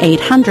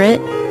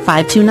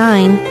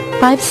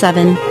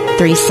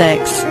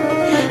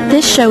 800-529-5736.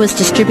 This show is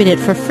distributed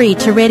for free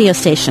to radio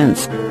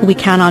stations. We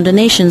count on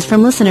donations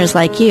from listeners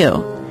like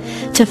you.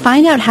 To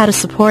find out how to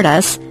support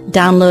us,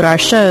 download our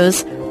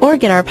shows, or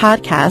get our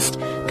podcast,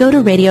 go to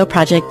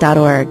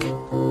radioproject.org.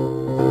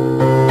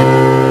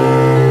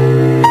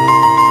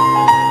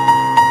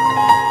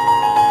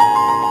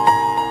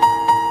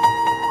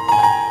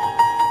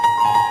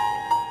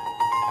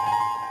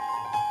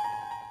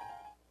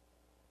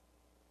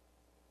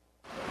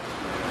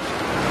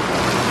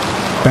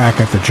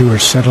 Back at the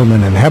Jewish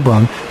settlement in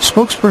Hebron,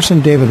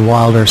 spokesperson David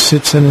Wilder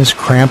sits in his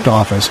cramped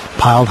office,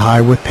 piled high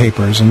with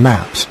papers and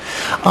maps.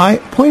 I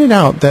pointed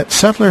out that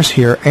settlers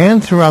here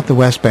and throughout the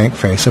West Bank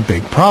face a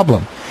big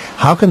problem.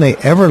 How can they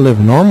ever live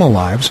normal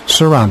lives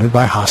surrounded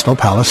by hostile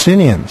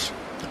Palestinians?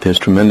 There's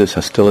tremendous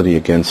hostility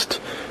against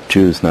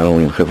Jews, not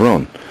only in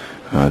Hebron.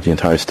 The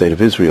entire state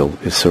of Israel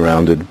is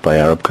surrounded by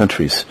Arab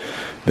countries.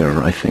 There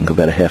are, I think,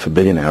 about 500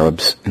 million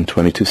Arabs in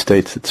 22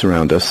 states that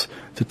surround us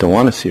that don't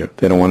want us here.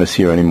 They don't want us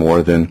here any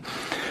more than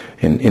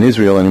in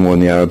Israel, any more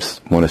than the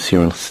Arabs want us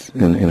here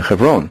in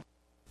Hebron.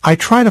 I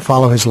try to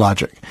follow his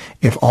logic.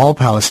 If all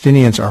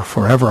Palestinians are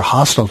forever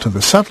hostile to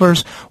the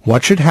settlers,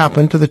 what should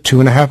happen to the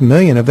 2.5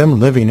 million of them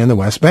living in the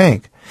West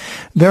Bank?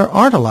 There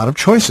aren't a lot of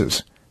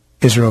choices.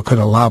 Israel could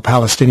allow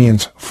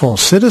Palestinians full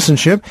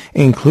citizenship,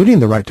 including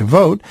the right to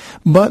vote,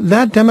 but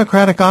that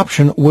democratic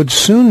option would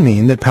soon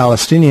mean that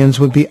Palestinians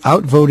would be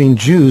outvoting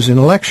Jews in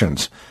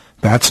elections.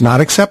 That's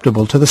not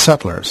acceptable to the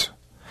settlers.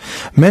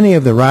 Many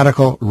of the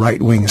radical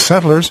right-wing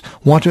settlers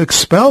want to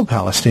expel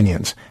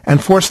Palestinians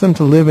and force them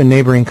to live in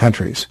neighboring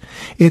countries.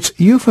 It's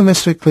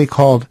euphemistically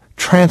called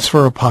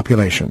transfer of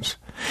populations.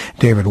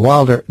 David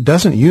Wilder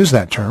doesn't use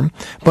that term,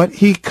 but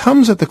he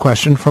comes at the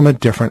question from a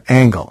different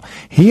angle.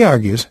 He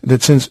argues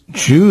that since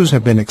Jews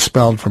have been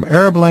expelled from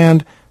Arab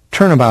land,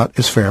 turnabout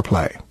is fair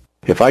play.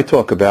 If I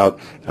talk about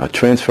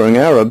transferring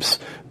Arabs,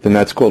 then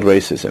that's called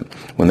racism.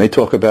 When they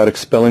talk about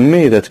expelling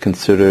me, that's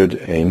considered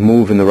a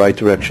move in the right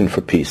direction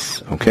for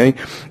peace, okay?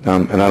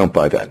 And I don't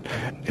buy that.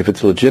 If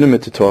it's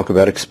legitimate to talk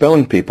about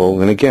expelling people,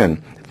 then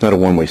again, it's not a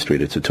one-way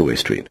street, it's a two-way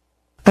street.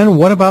 And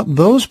what about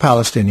those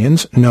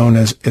Palestinians, known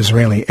as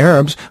Israeli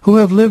Arabs, who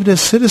have lived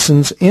as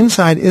citizens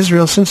inside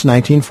Israel since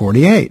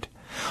 1948?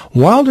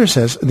 Wilder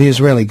says the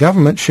Israeli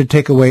government should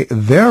take away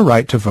their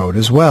right to vote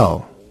as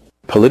well.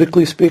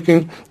 Politically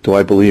speaking, do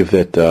I believe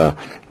that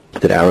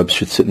Arabs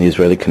should sit in the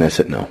Israeli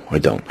Knesset? No, I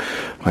don't.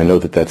 I know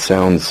that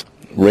sounds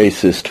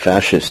racist,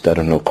 fascist, I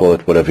don't know, call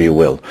it whatever you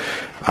will.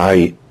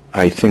 I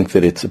think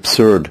that it's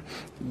absurd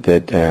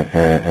that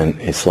an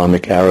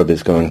Islamic Arab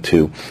is going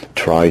to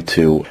try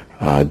to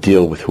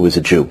deal with who is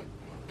a Jew.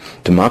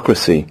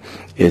 Democracy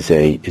is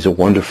a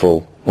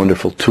wonderful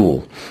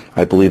tool.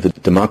 I believe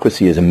that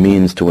democracy is a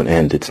means to an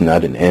end. It's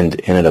not an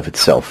end in and of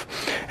itself.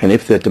 And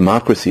if that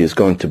democracy is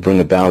going to bring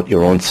about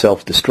your own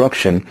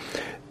self-destruction,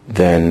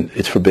 then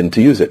it's forbidden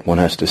to use it. One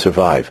has to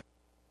survive.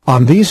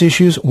 On these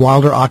issues,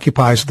 Wilder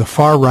occupies the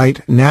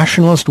far-right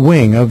nationalist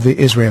wing of the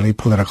Israeli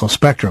political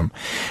spectrum.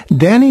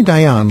 Danny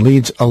Dayan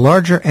leads a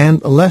larger and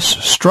less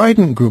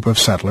strident group of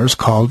settlers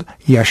called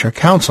Yesha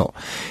Council.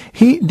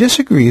 He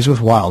disagrees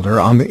with Wilder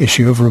on the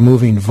issue of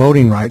removing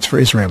voting rights for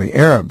Israeli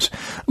Arabs,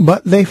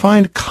 but they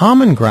find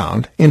common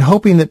ground in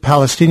hoping that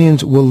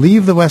Palestinians will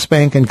leave the West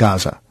Bank and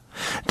Gaza.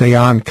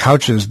 Dayan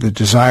couches the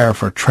desire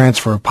for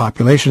transfer of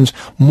populations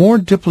more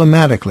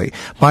diplomatically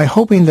by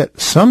hoping that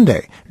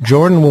someday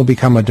Jordan will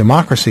become a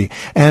democracy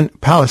and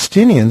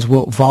Palestinians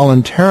will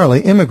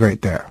voluntarily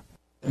immigrate there.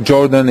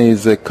 Jordan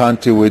is a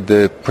country with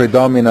a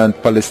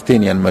predominant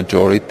Palestinian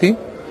majority,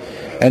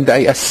 and I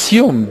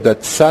assume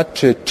that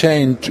such a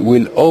change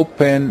will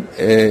open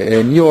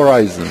new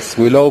horizons,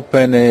 will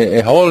open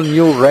a whole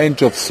new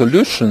range of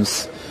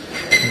solutions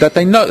that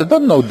I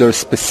don't know their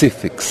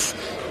specifics.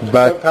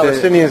 But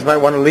Palestinians might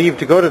want to leave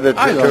to go to the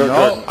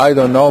Jordan. I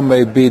don't know.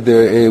 Maybe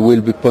it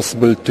will be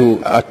possible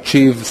to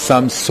achieve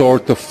some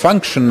sort of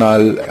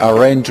functional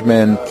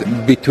arrangement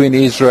between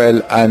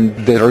Israel and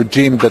the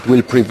regime that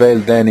will prevail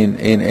then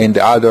in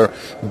the other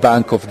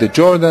bank of the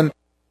Jordan.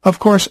 Of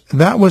course,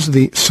 that was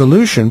the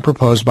solution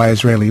proposed by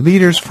Israeli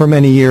leaders for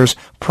many years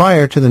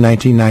prior to the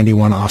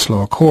 1991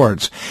 Oslo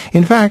Accords.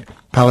 In fact,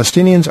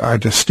 Palestinians are a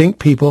distinct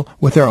people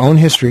with their own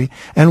history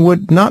and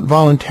would not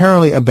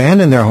voluntarily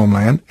abandon their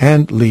homeland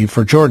and leave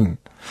for Jordan.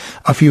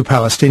 A few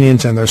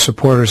Palestinians and their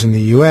supporters in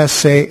the U.S.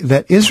 say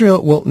that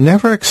Israel will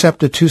never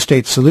accept a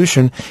two-state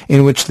solution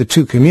in which the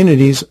two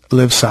communities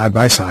live side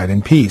by side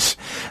in peace.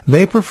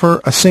 They prefer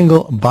a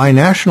single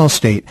binational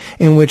state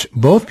in which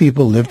both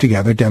people live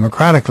together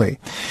democratically.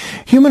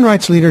 Human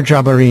rights leader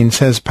Jabarin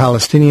says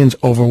Palestinians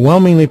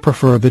overwhelmingly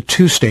prefer the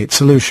two-state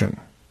solution.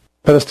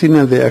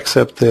 Palestinians, they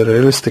accept the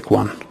realistic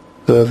one.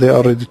 They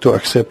are ready to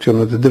accept,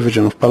 the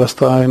division of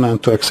Palestine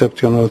and to accept,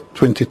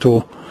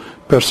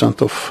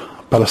 22% of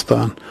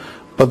Palestine.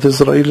 But the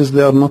Israelis,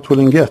 they are not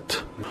willing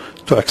yet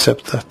to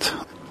accept that.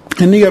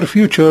 In the near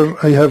future,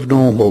 I have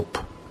no hope.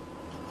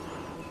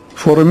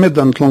 For a mid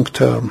and long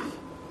term,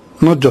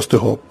 not just a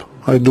hope.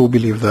 I do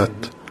believe that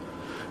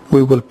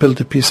we will build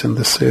a peace in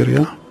this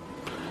area.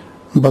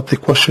 But the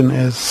question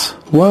is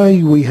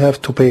why we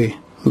have to pay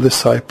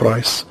this high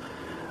price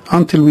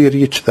until we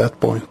reach that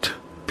point,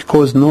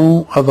 because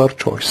no other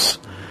choice.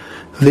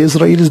 The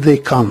Israelis, they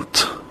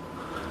can't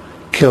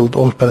kill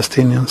all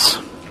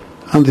Palestinians,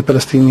 and the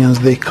Palestinians,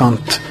 they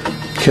can't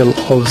kill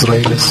all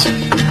Israelis.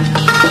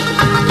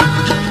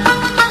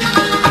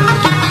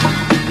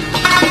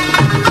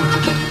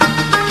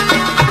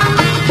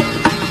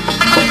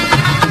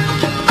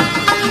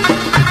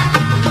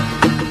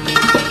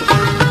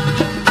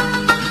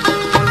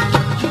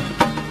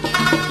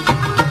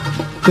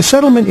 The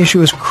settlement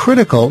issue is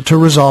critical to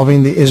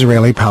resolving the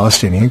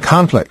Israeli-Palestinian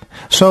conflict.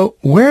 So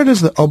where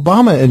does the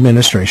Obama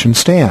administration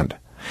stand?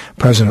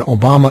 President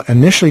Obama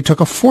initially took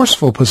a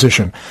forceful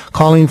position,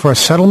 calling for a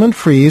settlement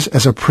freeze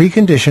as a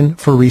precondition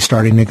for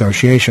restarting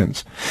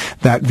negotiations.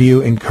 That view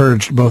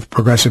encouraged both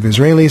progressive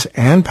Israelis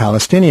and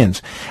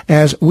Palestinians,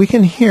 as we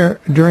can hear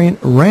during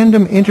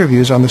random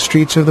interviews on the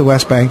streets of the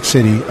West Bank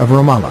city of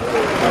Ramallah.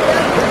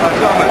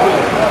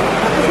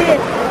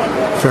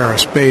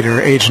 Ferris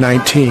Bader, age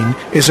 19,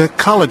 is a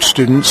college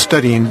student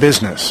studying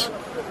business.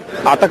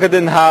 أعتقد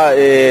إنها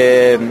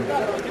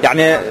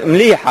يعني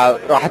مليحة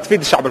راح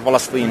تفيد الشعب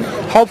الفلسطيني.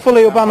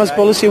 Hopefully Obama's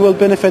policy will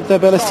benefit the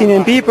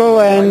Palestinian people,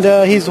 and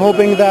he's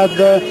hoping that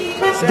the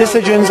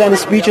decisions and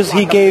speeches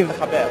he gave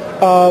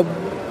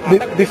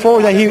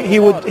before that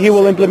he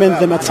will implement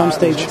them at some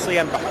stage.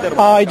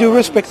 I do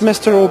respect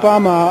Mr.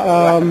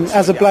 Obama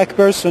as a black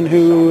person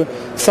who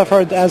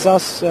suffered as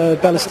us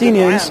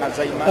Palestinians,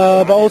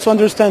 but also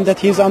understand that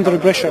he's under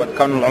pressure.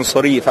 كان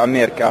العنصرية في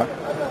أمريكا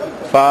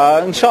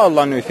فإن شاء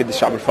الله إنه يفيد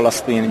الشعب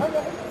الفلسطيني.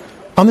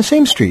 On the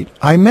same street,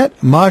 I met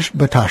Maj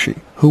Batashi,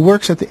 who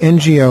works at the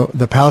NGO,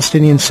 the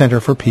Palestinian Center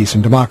for Peace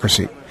and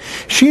Democracy.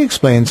 She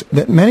explains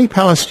that many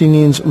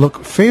Palestinians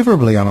look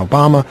favorably on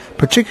Obama,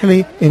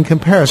 particularly in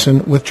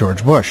comparison with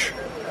George Bush.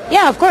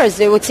 Yeah, of course.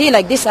 They would see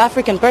like this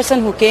African person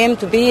who came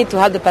to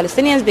help the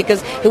Palestinians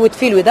because he would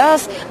feel with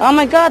us. Oh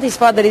my God, his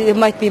father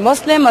might be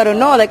Muslim. I don't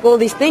know, like all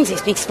these things. He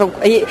speaks from.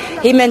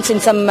 He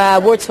mentioned some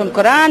words from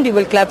Quran. We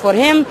will clap for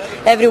him.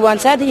 Everyone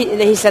said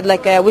he said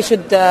like we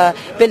should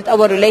build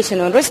our relation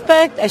on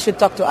respect. I should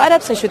talk to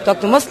Arabs. I should talk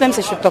to Muslims.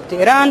 I should talk to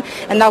Iran.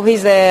 And now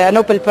he's a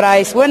Nobel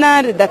Prize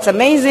winner. That's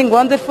amazing,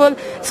 wonderful.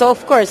 So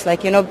of course,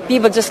 like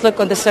people just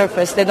look on the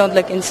surface. They don't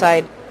look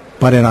inside.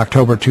 But in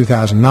October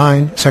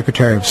 2009,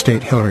 Secretary of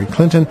State Hillary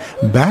Clinton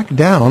backed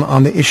down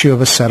on the issue of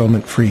a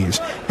settlement freeze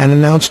and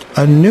announced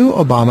a new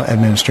Obama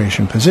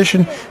administration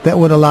position that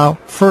would allow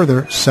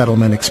further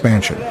settlement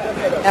expansion.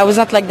 I was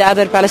not like the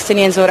other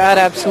Palestinians or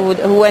Arabs who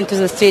went to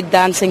the street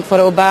dancing for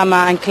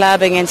Obama and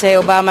clapping and say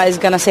Obama is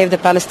going to save the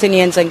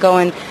Palestinians and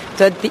going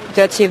to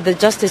achieve the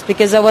justice,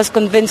 because I was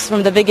convinced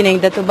from the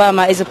beginning that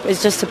Obama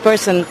is just a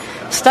person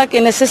stuck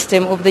in a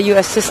system of the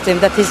U.S. system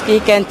that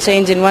he can't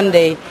change in one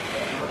day.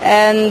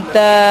 And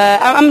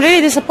I'm really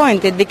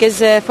disappointed because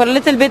for a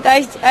little bit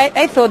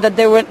I thought that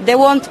there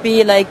won't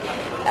be like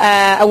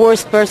a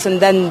worse person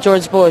than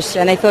George Bush,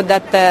 and I thought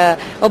that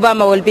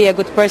Obama will be a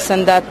good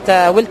person that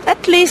will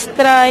at least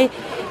try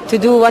to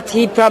do what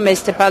he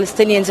promised the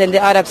Palestinians and the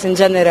Arabs in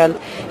general.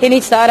 He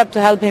needs the Arab to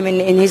help him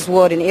in his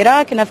war in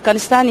Iraq, in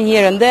Afghanistan,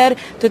 here and there,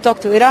 to talk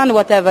to Iran,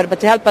 whatever.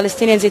 But to help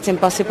Palestinians, it's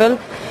impossible.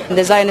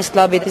 The Zionist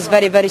lobby is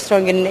very, very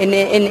strong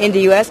in the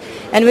U.S.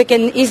 And we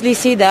can easily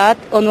see that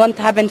on what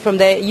happened from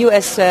the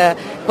U.S.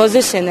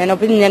 Position and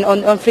opinion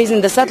on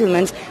freezing the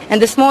settlements. And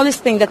the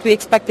smallest thing that we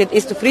expected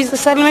is to freeze the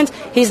settlements.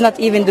 He's not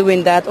even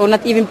doing that, or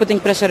not even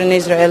putting pressure on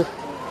Israel.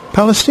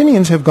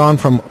 Palestinians have gone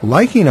from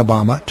liking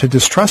Obama to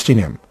distrusting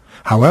him.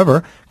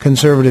 However,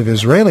 conservative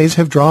Israelis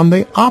have drawn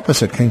the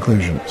opposite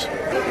conclusions.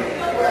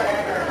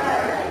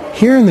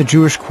 Here in the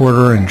Jewish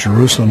quarter in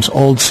Jerusalem's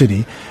Old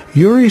City,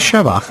 Yuri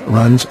Shevach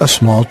runs a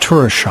small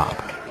tourist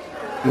shop.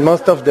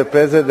 Most of the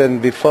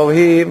presidents before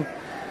him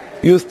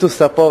used to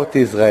support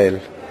Israel.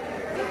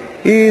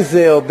 He is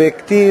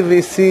objective,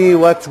 he see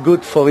what's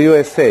good for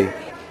USA.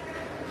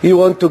 He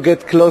want to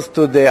get close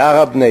to the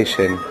Arab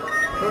nation.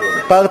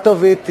 Part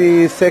of it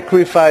he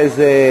sacrificed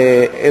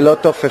a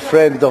lot of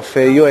friends of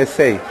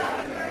USA.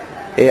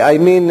 I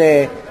mean,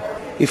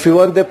 if you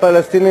want the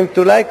Palestinians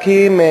to like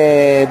him,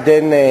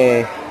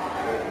 then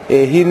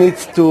he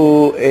needs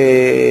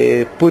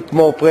to put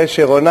more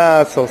pressure on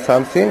us or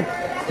something.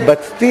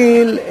 But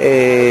still,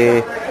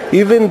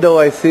 even though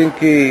I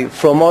think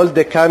from all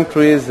the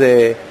countries,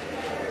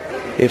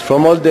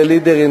 from all the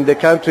leaders in the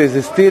countries,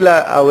 he's still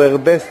our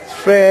best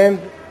friend,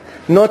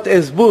 not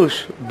as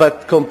Bush,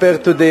 but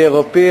compared to the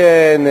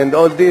European and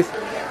all this,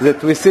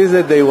 that we see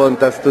that they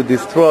want us to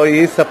destroy,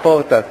 he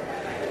supports us.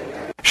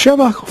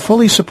 Shevach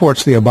fully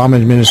supports the Obama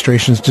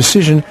administration's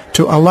decision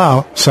to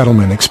allow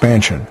settlement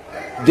expansion.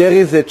 There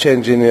is a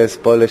change in U.S.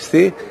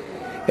 policy,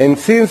 and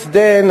since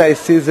then I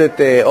see that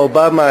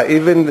Obama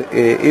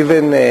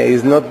even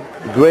is not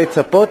great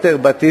supporter,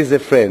 but he's a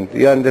friend.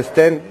 You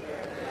understand?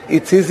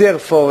 It's easier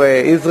for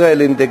Israel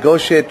to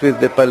negotiate with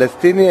the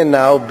Palestinians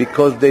now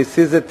because they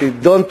see that they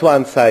don't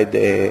one side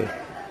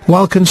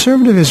While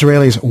conservative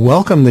Israelis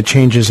welcome the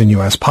changes in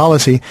U.S.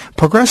 policy,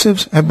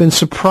 progressives have been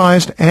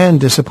surprised and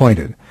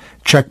disappointed.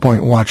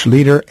 Checkpoint Watch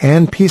leader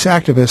and peace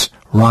activist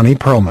Ronnie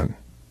Perlman.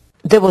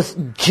 There was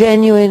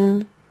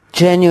genuine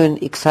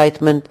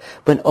excitement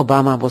when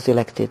Obama was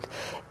elected.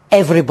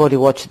 Everybody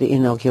watched the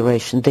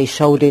inauguration. They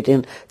showed it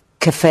in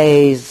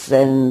cafes,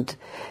 and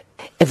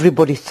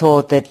everybody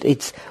thought that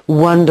it's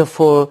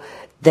wonderful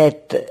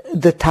that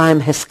the time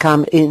has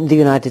come in the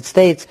United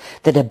States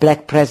that a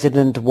black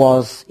president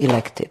was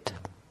elected.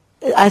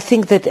 I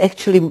think that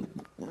actually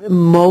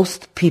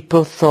most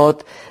people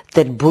thought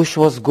that Bush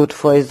was good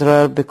for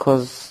Israel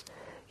because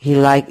he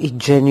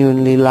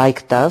genuinely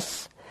liked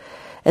us.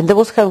 And there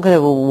was kind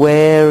of a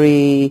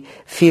wary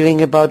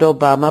feeling about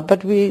Obama,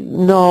 but we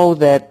know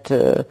that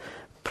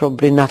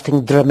probably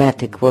nothing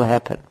dramatic will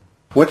happen.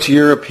 What's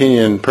your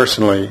opinion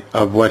personally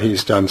of what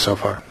he's done so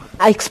far?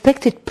 I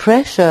expected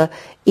pressure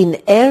in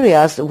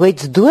areas where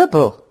it's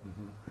doable.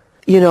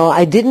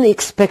 I didn't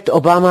expect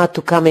Obama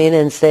to come in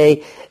and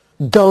say,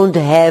 don't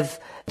have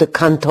the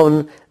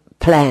Canton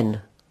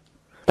plan.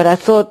 But I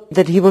thought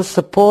that he will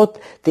support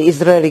the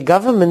Israeli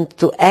government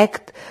to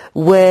act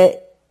where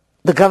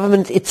the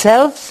government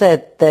itself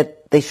said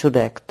that they should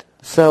act.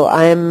 So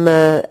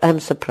I'm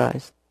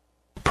surprised.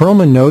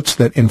 Perlman notes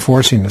that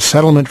enforcing a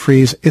settlement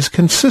freeze is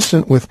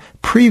consistent with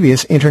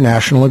previous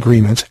international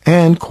agreements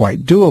and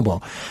quite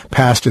doable.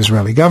 Past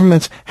Israeli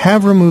governments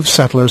have removed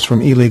settlers from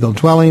illegal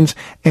dwellings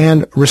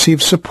and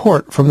received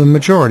support from the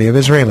majority of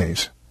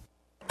Israelis.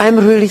 I'm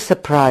really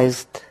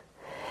surprised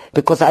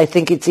because I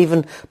think it's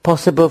even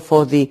possible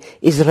for the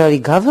Israeli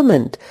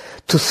government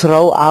to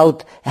throw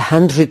out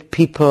 100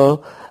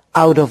 people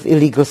out of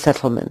illegal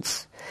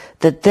settlements.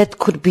 That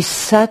could be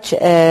such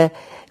a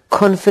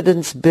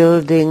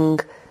confidence-building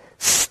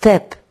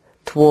step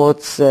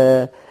towards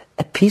a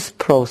peace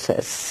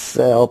process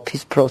or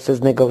peace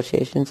process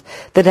negotiations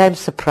that I'm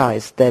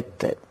surprised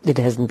that it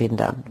hasn't been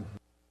done.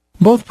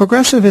 Both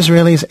progressive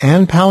Israelis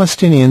and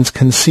Palestinians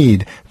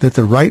concede that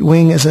the right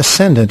wing is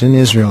ascendant in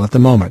Israel at the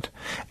moment,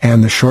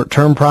 and the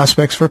short-term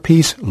prospects for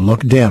peace look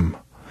dim.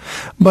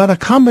 But a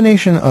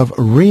combination of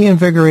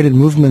reinvigorated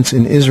movements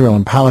in Israel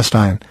and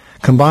Palestine,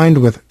 combined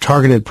with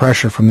targeted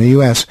pressure from the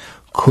U.S.,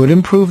 could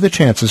improve the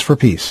chances for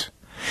peace.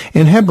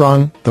 In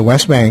Hebron, the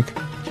West Bank,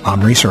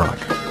 I'm Reese Erlich.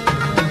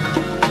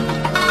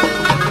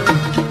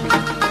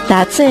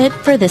 That's it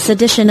for this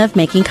edition of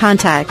Making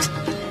Contact.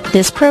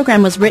 This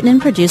program was written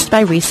and produced by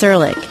Reese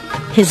Erlich.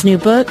 His new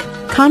book,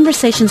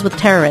 Conversations with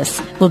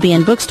Terrorists, will be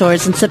in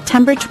bookstores in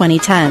September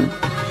 2010.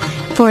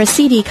 For a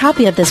CD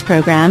copy of this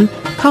program,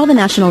 call the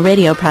National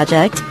Radio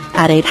Project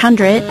at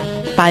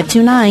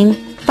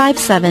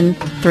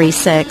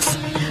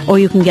 800-529-5736, or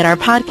you can get our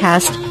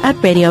podcast at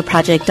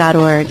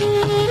radioproject.org.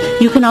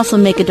 You can also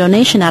make a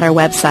donation at our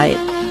website.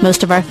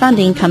 Most of our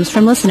funding comes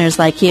from listeners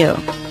like you.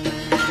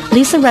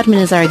 Lisa Redman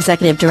is our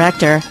executive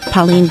director,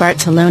 Pauline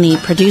Bartoloni,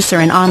 producer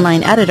and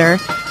online editor,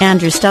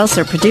 Andrew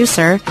Stelzer,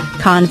 producer,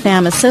 Con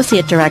Pham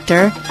associate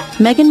director,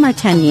 Megan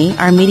Martini,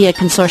 our media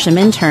consortium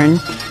intern,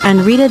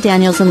 and Rita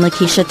Daniels and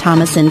Lakeisha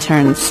Thomas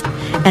interns.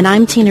 And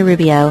I'm Tina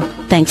Rubio.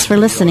 Thanks for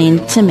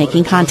listening to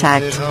Making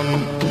Contact.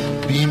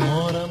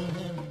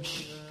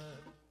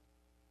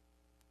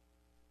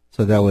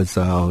 So that was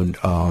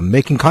our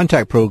Making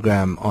Contact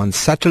program on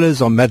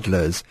Settlers or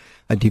Meddlers,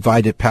 a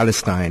Divided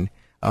Palestine,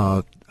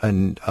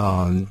 and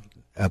a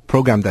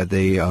program that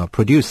they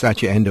produced at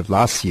the end of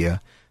last year,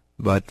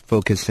 but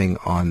focusing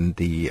on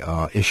the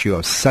issue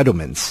of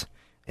settlements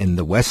in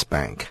the West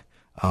Bank.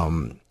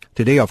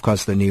 Today, of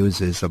course, the news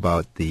is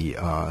about the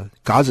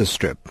Gaza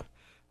Strip,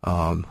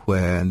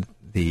 where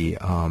the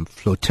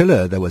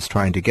flotilla that was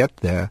trying to get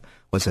there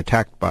was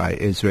attacked by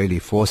Israeli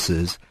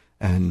forces,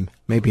 and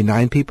maybe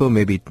 9 people,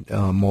 maybe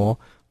more,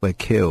 were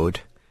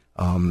killed.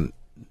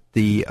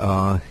 The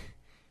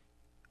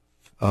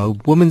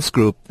women's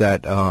group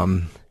that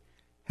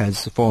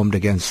has formed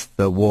against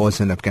the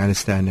wars in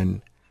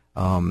Afghanistan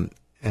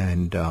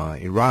and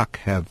Iraq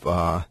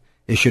have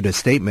issued a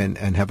statement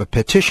and have a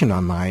petition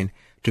online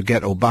to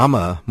get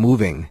Obama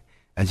moving.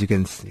 As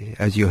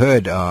you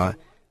heard,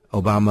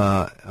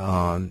 Obama's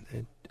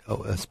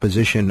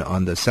position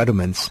on the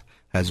settlements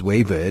has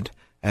wavered,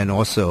 and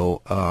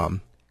also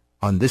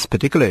on this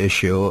particular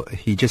issue,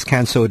 he just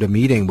canceled a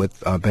meeting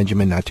with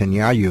Benjamin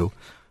Netanyahu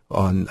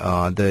on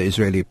the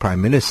Israeli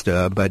prime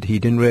minister, but he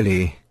didn't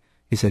really,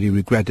 he said he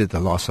regretted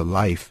the loss of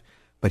life,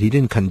 but he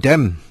didn't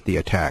condemn the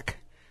attack.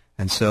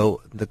 And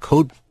so the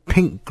Code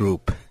Pink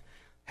group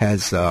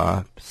has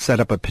set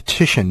up a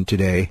petition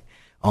today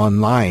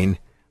online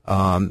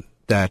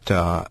that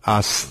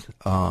asks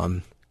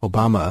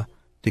Obama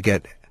to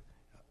get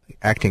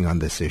acting on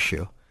this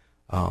issue.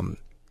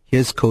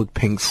 Here's Code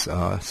Pink's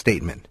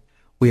statement.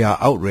 We are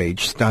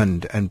outraged,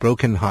 stunned, and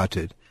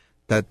broken-hearted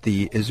that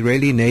the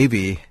Israeli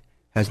Navy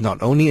has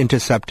not only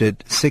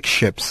intercepted 6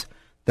 ships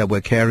that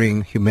were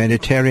carrying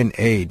humanitarian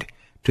aid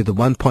to the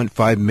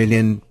 1.5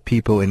 million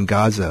people in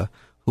Gaza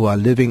who are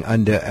living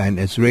under an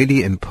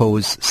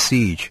Israeli-imposed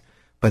siege,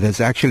 but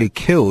has actually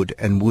killed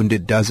and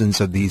wounded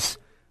dozens of these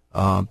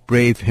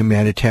brave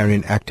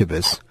humanitarian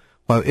activists,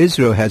 while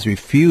Israel has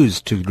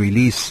refused to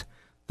release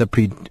the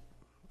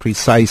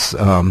precise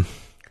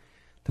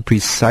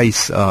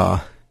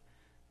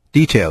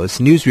details.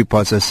 News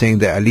reports are saying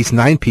that at least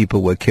 9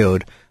 people were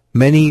killed,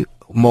 many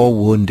more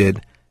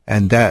wounded,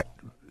 and that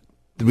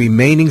the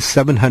remaining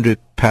 700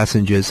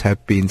 passengers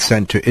have been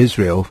sent to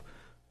Israel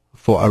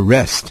for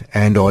arrest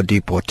and or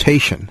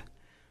deportation.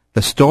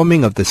 The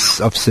storming of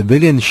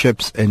civilian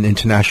ships in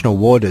international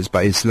waters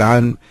by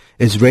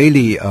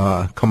Israeli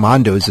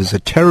commandos is a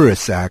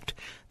terrorist act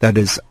that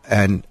is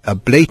a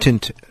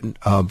blatant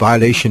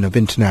violation of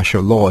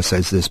international law,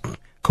 says this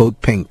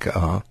Code Pink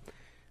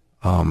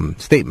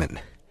statement.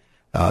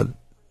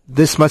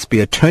 This must be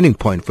a turning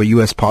point for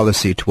U.S.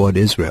 policy toward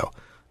Israel.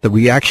 The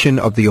reaction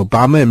of the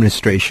Obama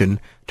administration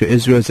to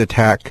Israel's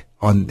attack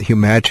on the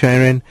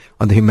humanitarian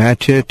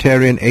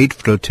aid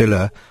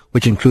flotilla,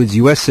 which includes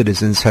U.S.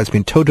 citizens, has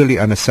been totally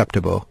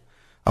unacceptable.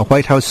 A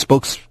White House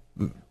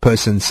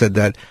spokesperson said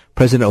that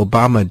President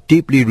Obama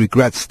deeply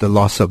regrets the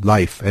loss of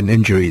life and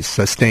injuries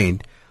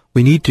sustained.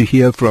 We need to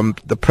hear from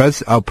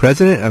our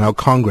President and our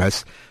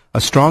Congress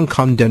a strong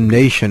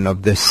condemnation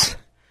of this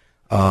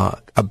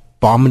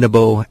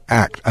abominable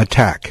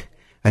attack,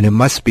 and it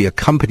must be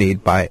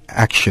accompanied by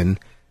action,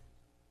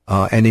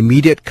 an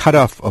immediate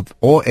cutoff of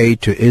all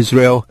aid to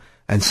Israel,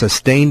 and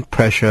sustained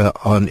pressure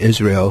on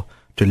Israel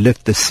to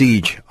lift the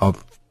siege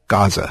of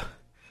Gaza.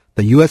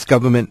 The U.S.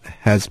 government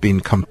has been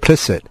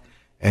complicit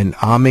in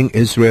arming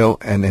Israel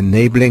and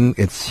enabling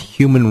its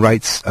human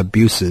rights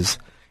abuses,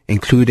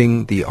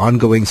 including the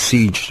ongoing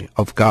siege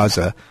of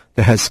Gaza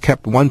that has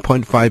kept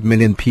 1.5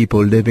 million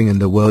people living in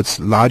the world's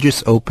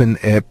largest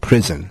open-air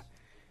prison.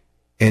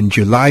 In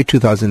July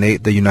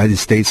 2008, the United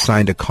States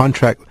signed a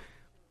contract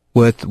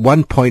worth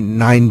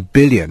 $1.9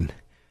 billion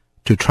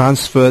to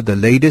transfer the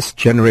latest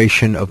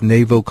generation of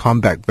naval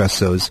combat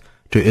vessels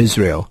to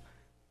Israel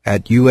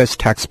at U.S.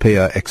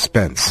 taxpayer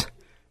expense.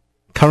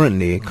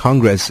 Currently,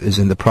 Congress is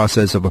in the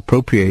process of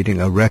appropriating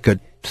a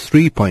record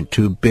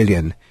 $3.2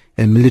 billion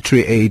in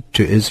military aid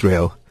to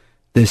Israel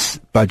this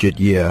budget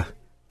year.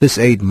 This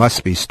aid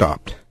must be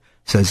stopped,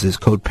 says this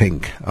Code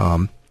Pink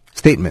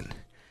statement.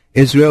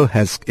 Israel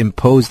has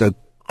imposed a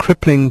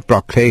crippling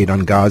blockade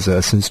on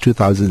Gaza since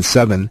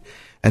 2007,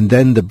 and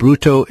then the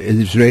brutal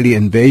Israeli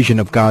invasion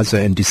of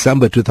Gaza in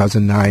December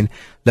 2009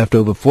 left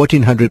over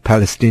 1,400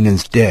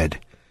 Palestinians dead.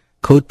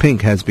 Code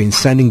Pink has been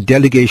sending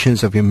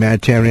delegations of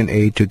humanitarian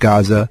aid to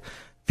Gaza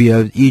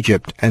via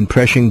Egypt and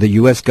pressuring the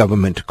U.S.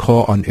 government to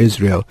call on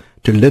Israel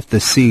to lift the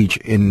siege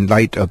in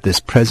light of this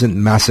present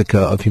massacre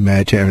of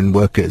humanitarian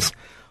workers.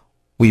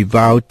 We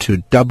vow to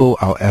double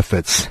our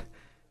efforts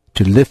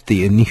to lift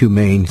the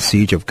inhumane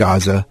siege of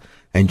Gaza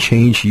and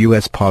change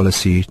U.S.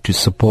 policy to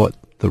support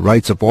the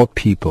rights of all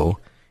people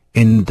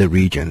in the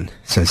region,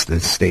 says the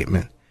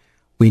statement.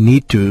 We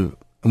need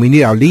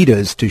our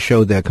leaders to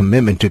show their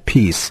commitment to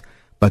peace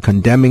by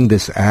condemning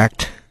this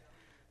act,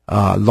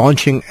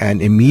 launching an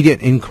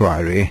immediate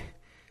inquiry,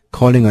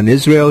 calling on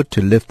Israel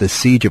to lift the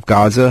siege of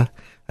Gaza,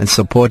 and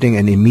supporting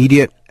an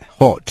immediate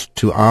halt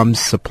to arms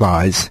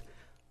supplies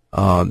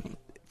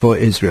for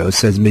Israel,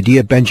 says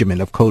Medea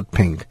Benjamin of Code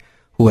Pink,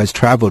 who has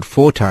traveled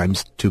 4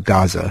 times to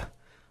Gaza.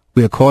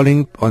 We are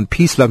calling on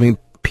peace-loving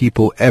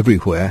people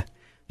everywhere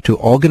to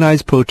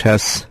organize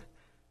protests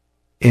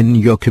in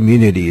your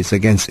communities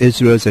against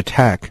Israel's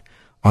attack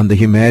on the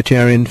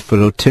humanitarian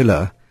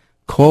flotilla,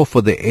 call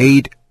for the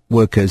aid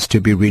workers to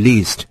be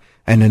released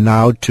and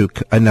allowed to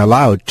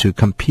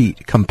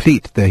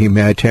complete their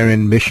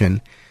humanitarian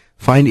mission.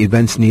 Find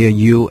events near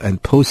you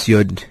and post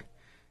your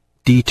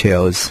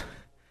details,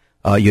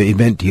 your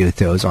event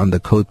details on the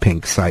Code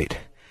Pink site.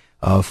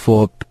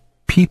 For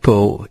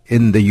people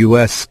in the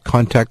U.S.,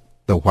 contact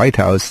the White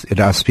House. It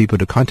asks people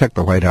to contact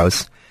the White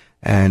House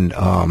and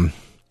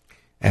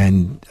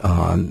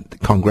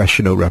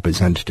congressional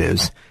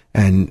representatives,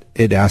 and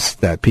it asks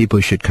that people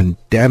should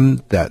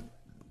condemn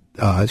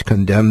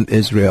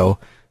Israel,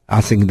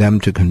 asking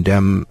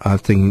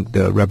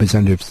the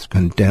representatives to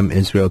condemn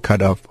Israel,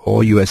 cut off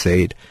all U.S.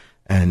 aid,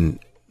 and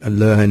to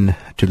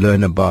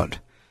learn about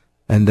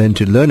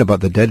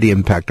the deadly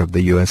impact of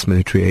the U.S.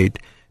 military aid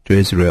to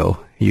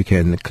Israel. You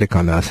can click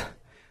on a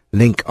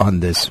link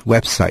on this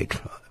website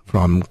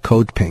from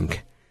Code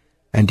Pink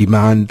and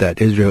demand that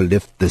Israel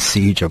lift the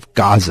siege of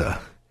Gaza.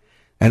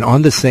 And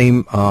on the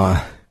same,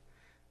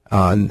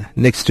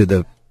 next to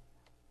the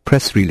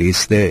press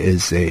release, there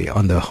is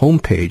on the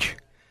homepage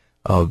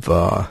of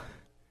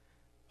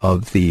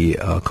the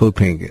Code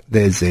Pink,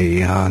 there's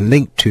a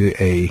link to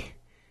a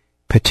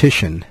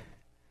petition,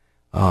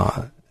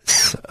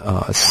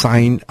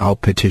 sign our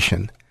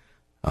petition.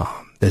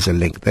 There's a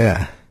link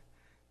there.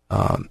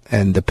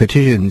 And the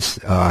petition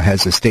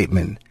has a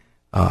statement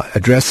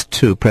addressed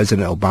to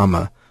President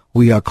Obama.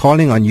 We are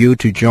calling on you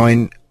to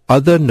join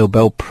other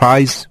Nobel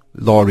Prize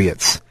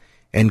laureates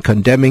in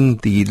condemning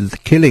the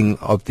killing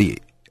of the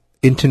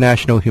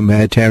international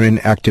humanitarian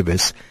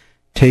activists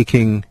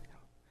taking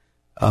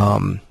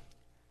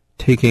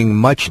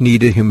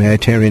much-needed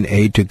humanitarian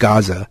aid to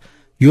Gaza.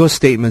 Your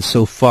statement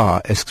so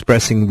far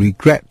expressing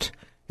regret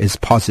is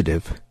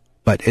positive,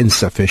 but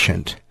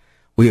insufficient.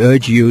 We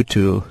urge you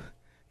to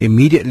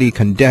immediately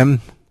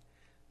condemn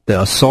the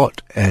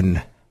assault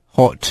and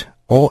halt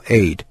all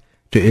aid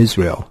to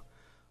Israel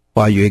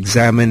while you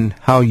examine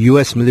how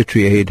U.S.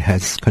 military aid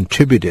has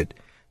contributed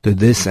to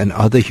this and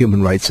other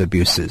human rights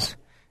abuses.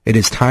 It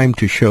is time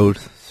to show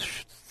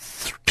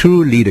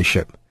true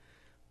leadership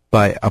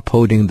by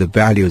upholding the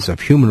values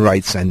of human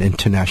rights and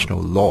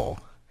international law.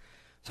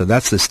 So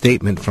that's the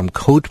statement from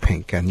Code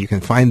Pink, and you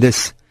can find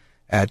this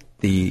at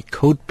the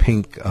Code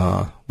Pink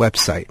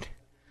website,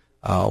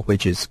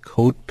 which is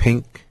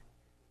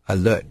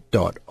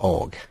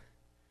codepinkalert.org.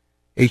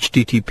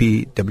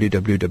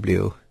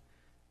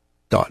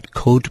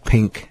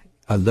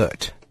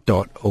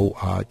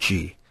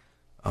 http://codepinkalert.org.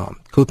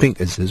 Code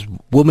Pink is this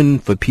Women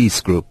for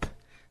Peace group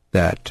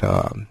that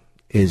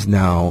is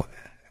now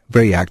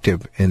very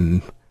active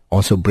in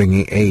also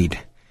bringing aid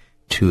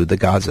to the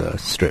Gaza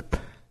Strip.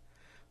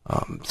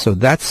 So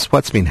that's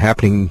what's been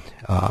happening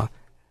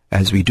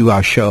as we do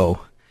our show,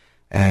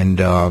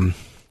 and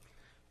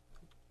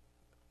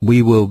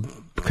we will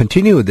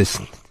continue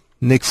this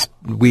next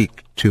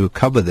week to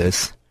cover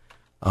this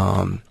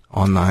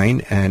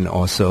online, and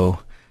also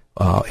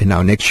in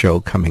our next show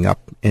coming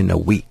up in a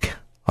week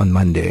on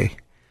Monday.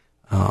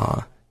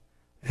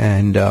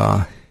 And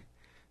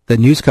the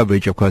news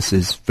coverage, of course,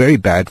 is very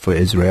bad for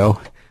Israel.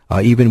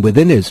 Even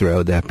within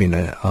Israel, there have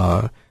been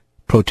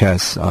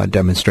protests,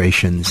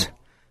 demonstrations,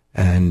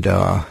 and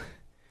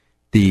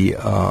the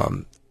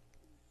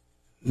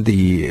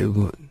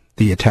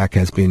attack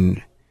has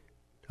been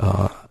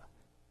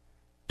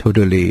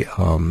totally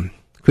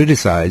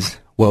criticized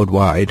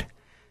worldwide,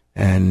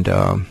 and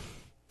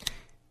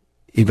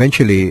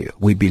eventually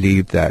we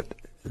believe that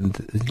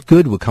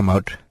good will come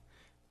out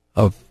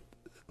of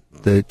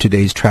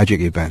today's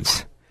tragic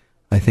events.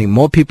 I think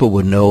more people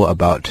will know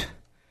about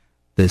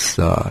this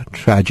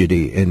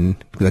tragedy in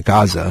the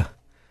Gaza,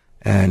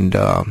 and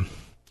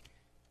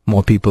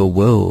more people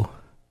will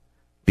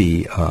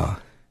be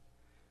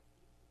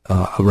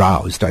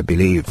aroused, I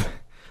believe.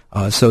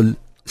 So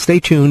stay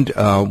tuned.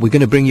 We're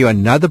going to bring you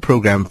another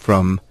program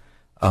from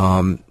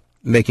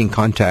Making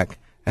Contact,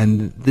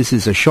 and this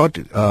is a short,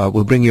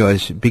 we'll bring you a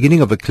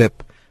beginning of a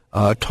clip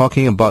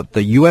talking about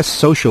the U.S.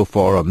 Social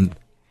Forum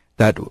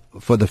that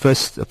for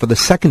the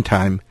second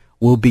time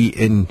will be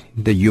in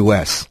the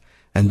U.S.,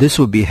 and this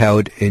will be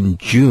held in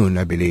June,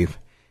 I believe,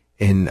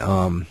 in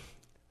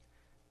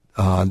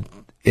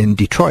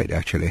Detroit,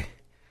 actually.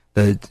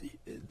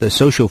 The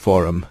Social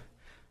Forum,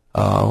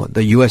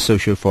 the U.S.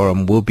 Social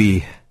Forum will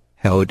be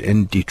held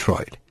in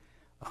Detroit,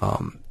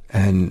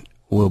 and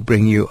we'll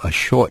bring you a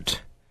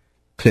short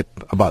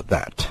clip about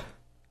that.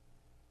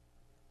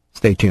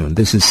 Stay tuned.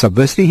 This is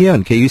Subversity here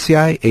on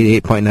KUCI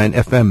 88.9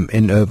 FM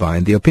in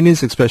Irvine. The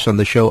opinions expressed on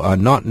the show are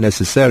not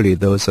necessarily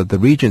those of the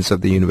Regents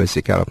of the University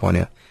of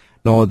California,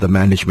 nor the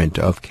management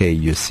of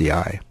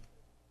KUCI.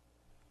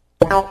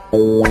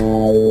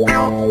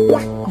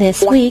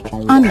 This week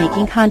on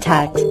Making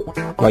Contact.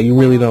 Like, you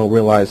really don't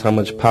realize how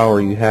much power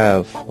you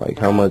have, like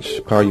how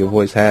much power your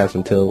voice has,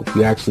 until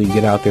you actually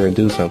get out there and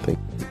do something.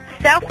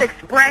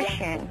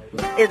 Self-expression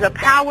is a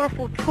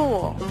powerful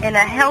tool and a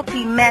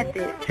healthy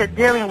method to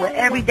dealing with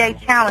everyday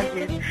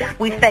challenges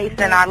we face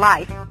in our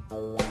life.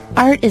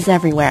 Art is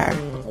everywhere,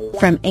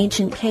 from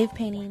ancient cave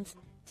paintings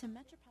to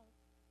metropolitan...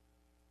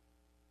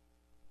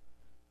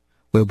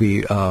 We'll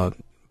be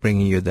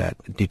bringing you that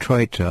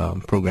Detroit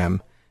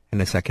program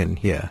in a second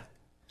here.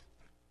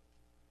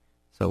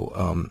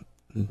 So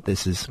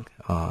this is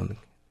on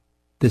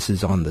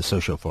the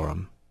Social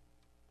Forum.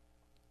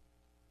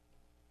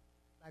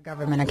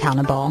 Government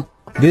accountable.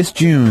 This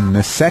June,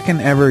 the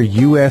second ever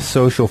U.S.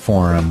 Social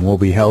Forum will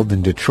be held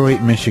in Detroit,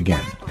 Michigan.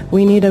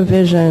 We need a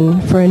vision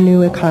for a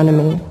new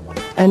economy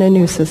and a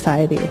new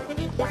society.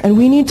 And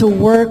we need to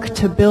work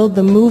to build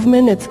the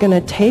movement it's going to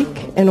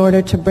take in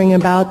order to bring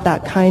about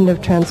that kind of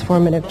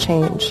transformative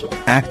change.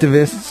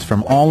 Activists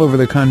from all over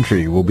the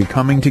country will be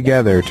coming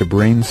together to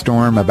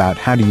brainstorm about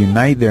how to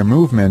unite their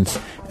movements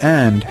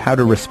and how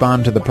to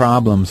respond to the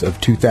problems of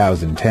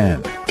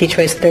 2010.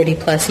 Detroit's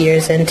 30-plus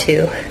years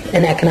into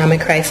an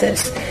economic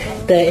crisis.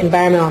 The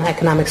environmental and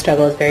economic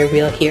struggle is very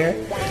real here,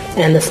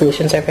 and the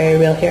solutions are very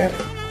real here.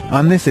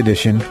 On this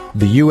edition,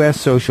 the U.S.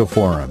 Social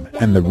Forum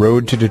and the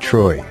Road to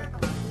Detroit.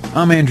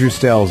 I'm Andrew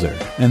Stelzer,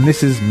 and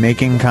this is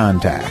Making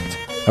Contact,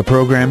 a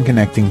program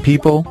connecting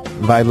people,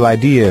 vital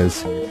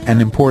ideas,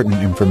 and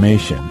important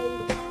information.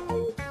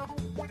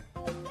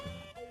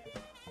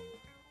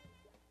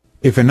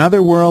 If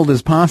another world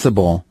is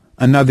possible,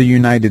 another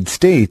United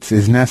States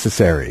is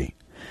necessary.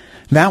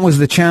 That was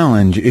the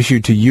challenge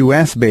issued to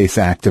U.S.-based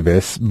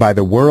activists by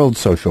the World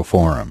Social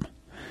Forum.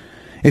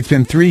 It's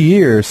been 3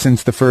 years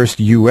since the first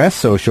U.S.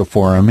 Social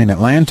Forum in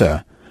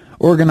Atlanta.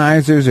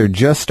 Organizers are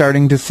just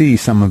starting to see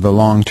some of the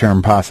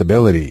long-term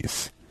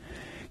possibilities.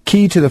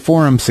 Key to the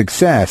forum's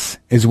success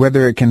is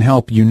whether it can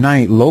help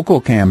unite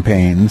local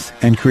campaigns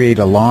and create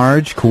a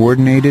large,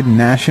 coordinated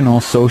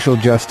national social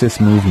justice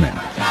movement.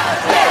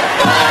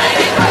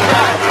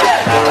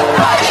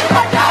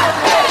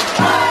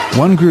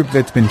 One group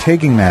that's been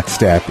taking that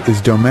step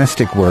is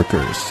domestic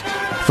workers,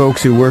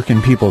 folks who work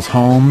in people's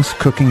homes,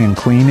 cooking and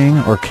cleaning,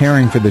 or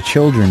caring for the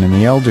children and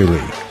the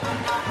elderly.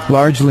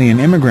 Largely an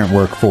immigrant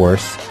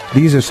workforce,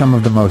 these are some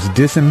of the most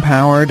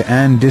disempowered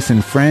and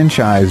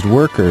disenfranchised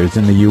workers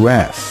in the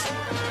U.S.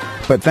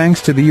 But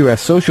thanks to the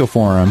U.S. Social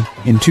Forum,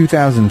 in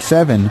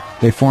 2007,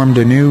 they formed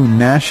a new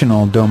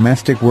National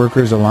Domestic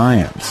Workers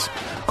Alliance,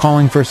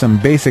 calling for some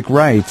basic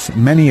rights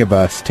many of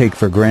us take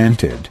for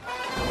granted.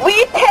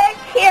 We take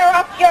care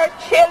of your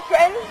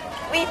children.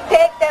 We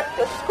take them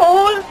to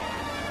school,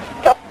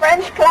 to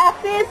French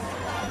classes.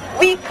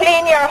 We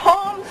clean your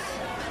homes,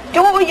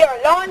 do your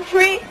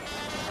laundry,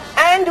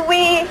 and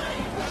we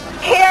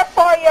care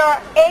for your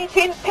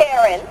aging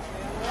parents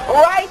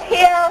right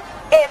here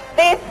in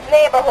this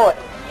neighborhood.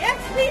 Yes,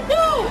 we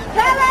do.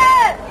 Tell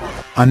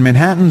us. On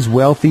Manhattan's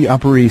wealthy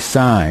Upper East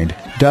Side,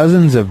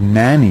 dozens of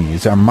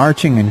nannies are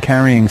marching and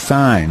carrying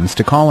signs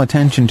to call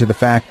attention to the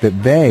fact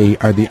that they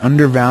are the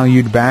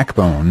undervalued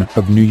backbone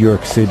of New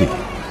York City.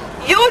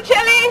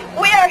 Usually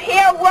we are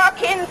here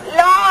working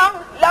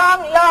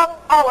long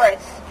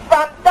hours,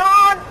 from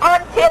dawn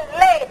until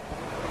late,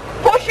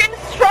 pushing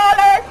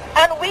strollers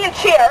and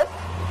wheelchairs,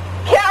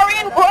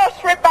 carrying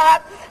grocery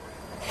bags,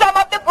 some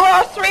of the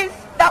groceries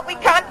that we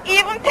can't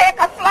even take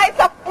a slice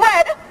of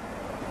bread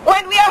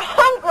when we are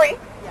hungry,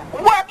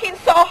 working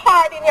so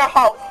hard in your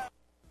house.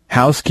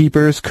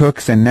 Housekeepers,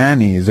 cooks, and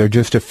nannies are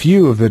just a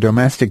few of the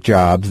domestic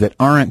jobs that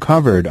aren't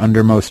covered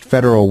under most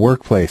federal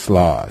workplace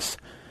laws.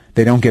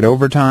 They don't get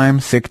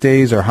overtime, sick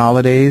days, or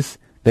holidays.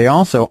 They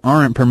also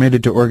aren't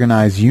permitted to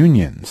organize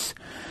unions.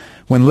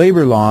 When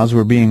labor laws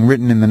were being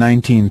written in the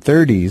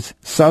 1930s,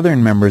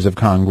 Southern members of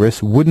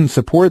Congress wouldn't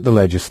support the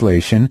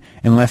legislation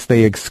unless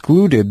they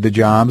excluded the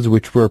jobs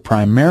which were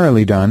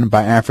primarily done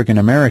by African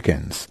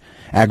Americans,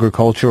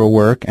 agricultural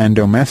work and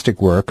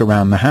domestic work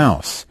around the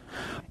house.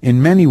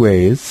 In many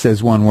ways,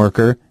 says one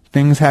worker,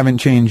 things haven't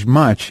changed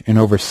much in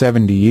over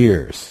 70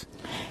 years.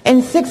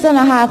 In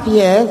 6.5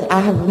 years,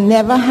 I have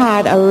never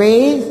had a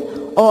raise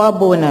or a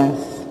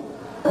bonus.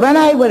 When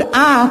I would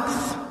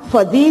ask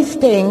for these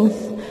things,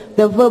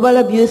 the verbal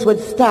abuse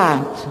would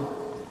start.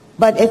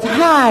 But it's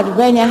hard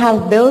when you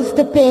have bills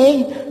to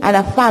pay and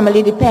a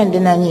family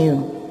depending on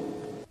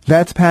you.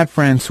 That's Pat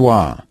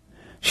Francois.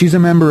 She's a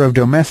member of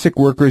Domestic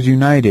Workers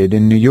United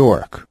in New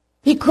York.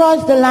 He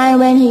crossed the line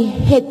when he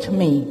hit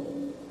me.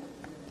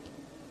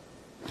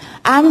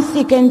 I'm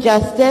seeking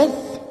justice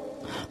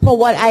for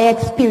what I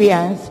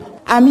experienced.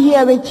 I'm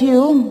here with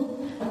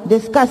you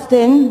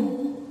discussing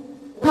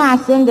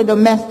passing the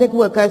Domestic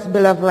Workers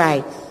Bill of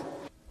Rights.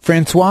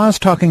 Francois is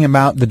talking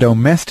about the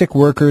Domestic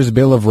Workers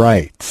Bill of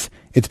Rights.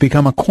 It's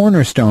become a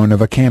cornerstone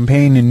of a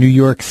campaign in New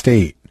York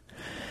State.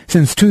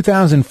 Since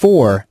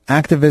 2004,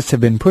 activists have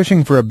been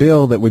pushing for a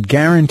bill that would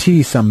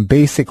guarantee some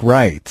basic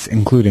rights,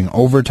 including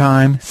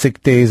overtime,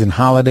 sick days and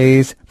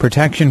holidays,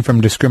 protection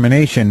from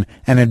discrimination,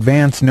 and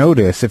advance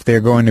notice if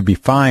they're going to be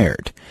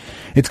fired.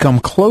 It's come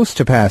close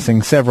to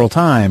passing several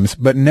times,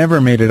 but never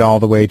made it all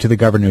the way to the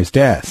governor's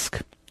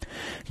desk.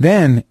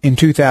 Then, in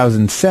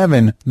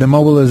 2007, the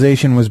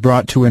mobilization was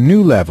brought to a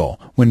new level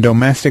when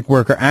domestic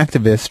worker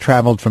activists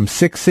traveled from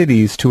 6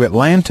 cities to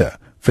Atlanta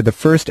for the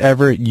first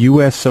ever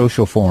U.S.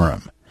 Social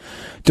Forum.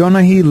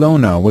 Donahi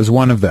Lona was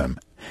one of them.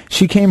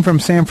 She came from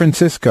San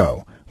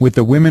Francisco with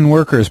the Women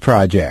Workers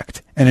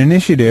Project, an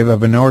initiative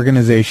of an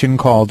organization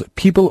called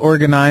People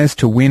Organized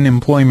to Win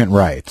Employment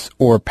Rights,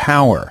 or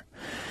POWER.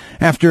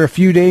 After a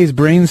few days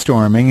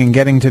brainstorming and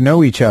getting to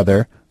know each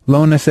other,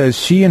 Lona says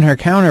she and her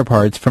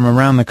counterparts from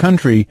around the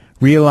country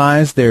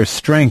realized there's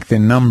strength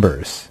in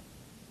numbers.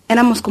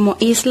 Éramos como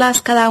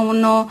islas, cada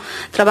uno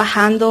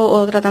trabajando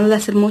o tratando de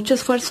hacer mucho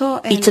esfuerzo.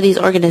 Each of these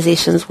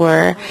organizations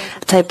were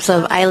types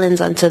of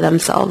islands unto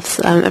themselves.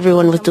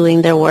 Everyone was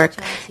doing their work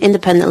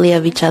independently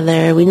of each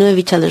other. We knew of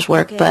each other's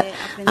work, but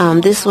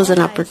this was an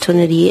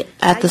opportunity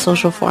at the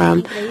Social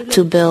Forum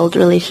to build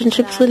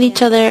relationships with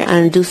each other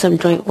and do some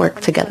joint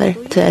work together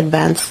to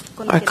advance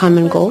our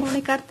common goals. Y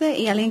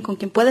alguien con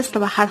quien puedes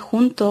trabajar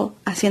junto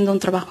haciendo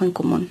un trabajo en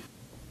común.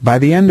 By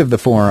the end of the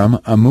forum,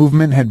 a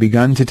movement had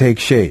begun to take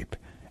shape,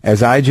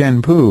 as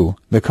Ai-jen Poo,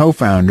 the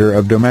co-founder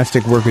of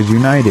Domestic Workers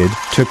United,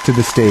 took to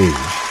the stage.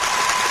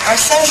 Our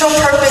central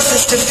purpose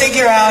is to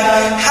figure out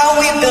how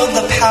we build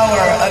the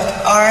power of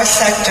our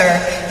sector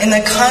in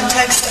the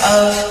context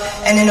of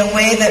and in a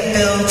way that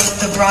builds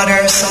the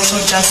broader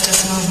social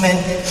justice movement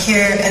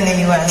here in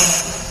the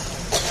U.S.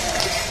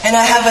 And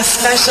I have a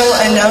special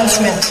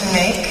announcement to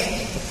make.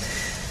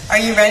 Are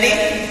you ready?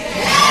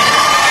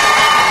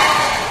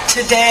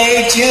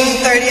 Today,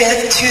 June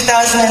 30th,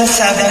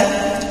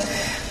 2007,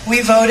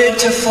 we voted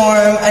to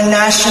form a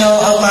national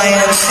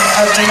alliance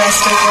of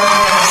domestic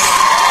workers.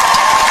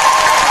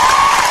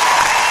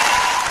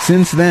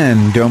 Since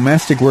then,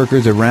 domestic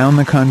workers around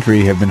the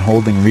country have been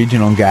holding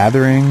regional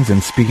gatherings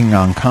and speaking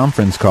on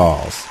conference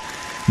calls.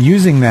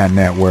 Using that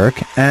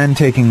network, and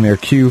taking their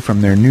cue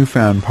from their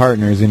newfound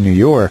partners in New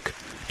York,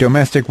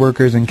 domestic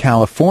workers in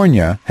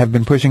California have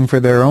been pushing for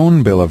their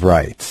own Bill of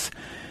Rights.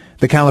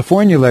 The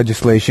California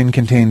legislation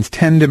contains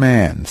 10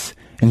 demands.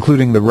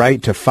 including the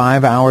right to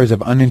 5 hours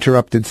of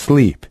uninterrupted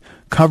sleep,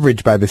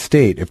 coverage by the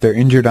state if they're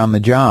injured on the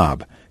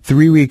job,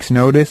 3 weeks'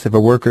 notice if a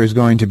worker is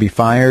going to be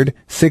fired,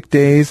 sick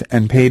days,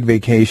 and paid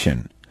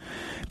vacation.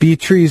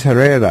 Beatriz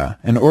Herrera,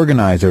 an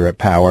organizer at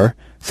Power,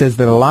 says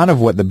that a lot of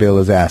what the bill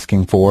is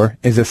asking for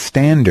is a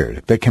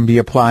standard that can be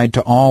applied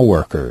to all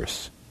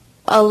workers.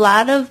 A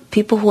lot of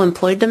people who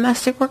employ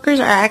domestic workers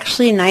are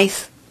actually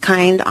nice,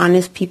 kind,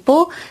 honest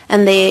people,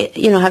 and they,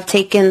 have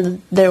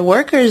taken their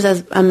workers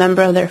as a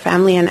member of their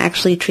family and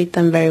actually treat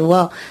them very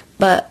well.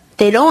 But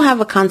they don't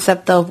have a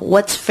concept of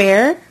what's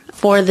fair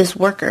for this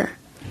worker.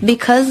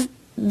 Because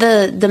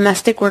the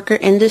domestic worker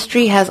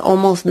industry has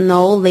almost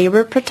no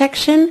labor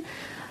protection,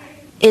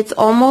 it's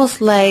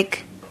almost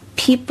like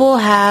people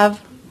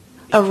have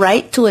a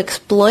right to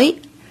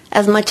exploit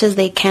as much as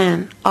they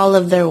can all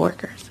of their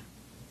workers.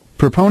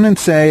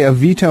 Proponents say a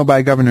veto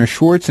by Governor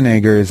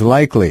Schwarzenegger is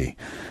likely,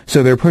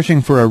 so they're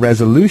pushing for a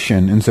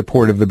resolution in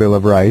support of the Bill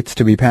of Rights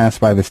to be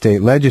passed by the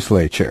state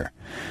legislature.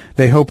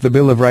 They hope the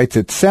Bill of Rights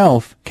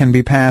itself can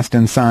be passed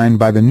and signed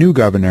by the new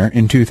governor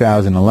in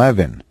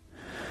 2011.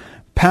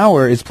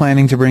 Power is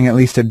planning to bring at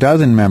least a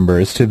dozen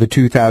members to the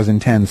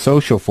 2010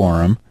 Social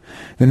Forum.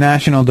 The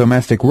National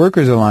Domestic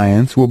Workers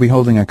Alliance will be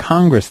holding a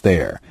congress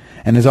there,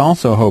 and is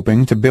also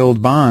hoping to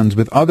build bonds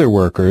with other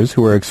workers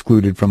who are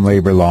excluded from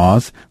labor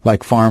laws,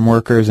 like farm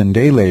workers and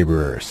day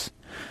laborers.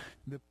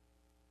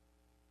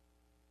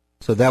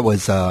 So that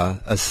was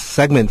a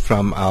segment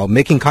from our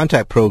Making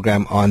Contact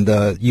program on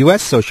the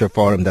U.S. Social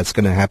Forum that's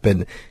going to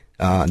happen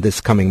this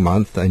coming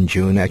month in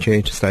June,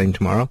 actually, starting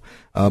tomorrow,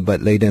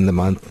 but later in the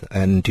month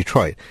in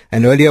Detroit.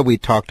 And earlier we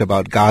talked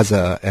about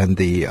Gaza and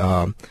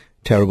the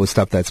terrible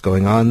stuff that's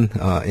going on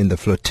in the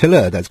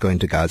flotilla that's going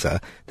to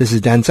Gaza. This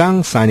is Dan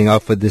Zhang signing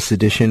off for this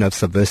edition of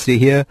Subversity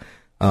here.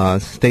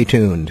 Stay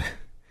tuned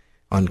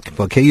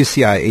for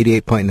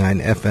KUCI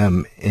 88.9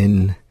 FM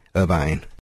in Irvine.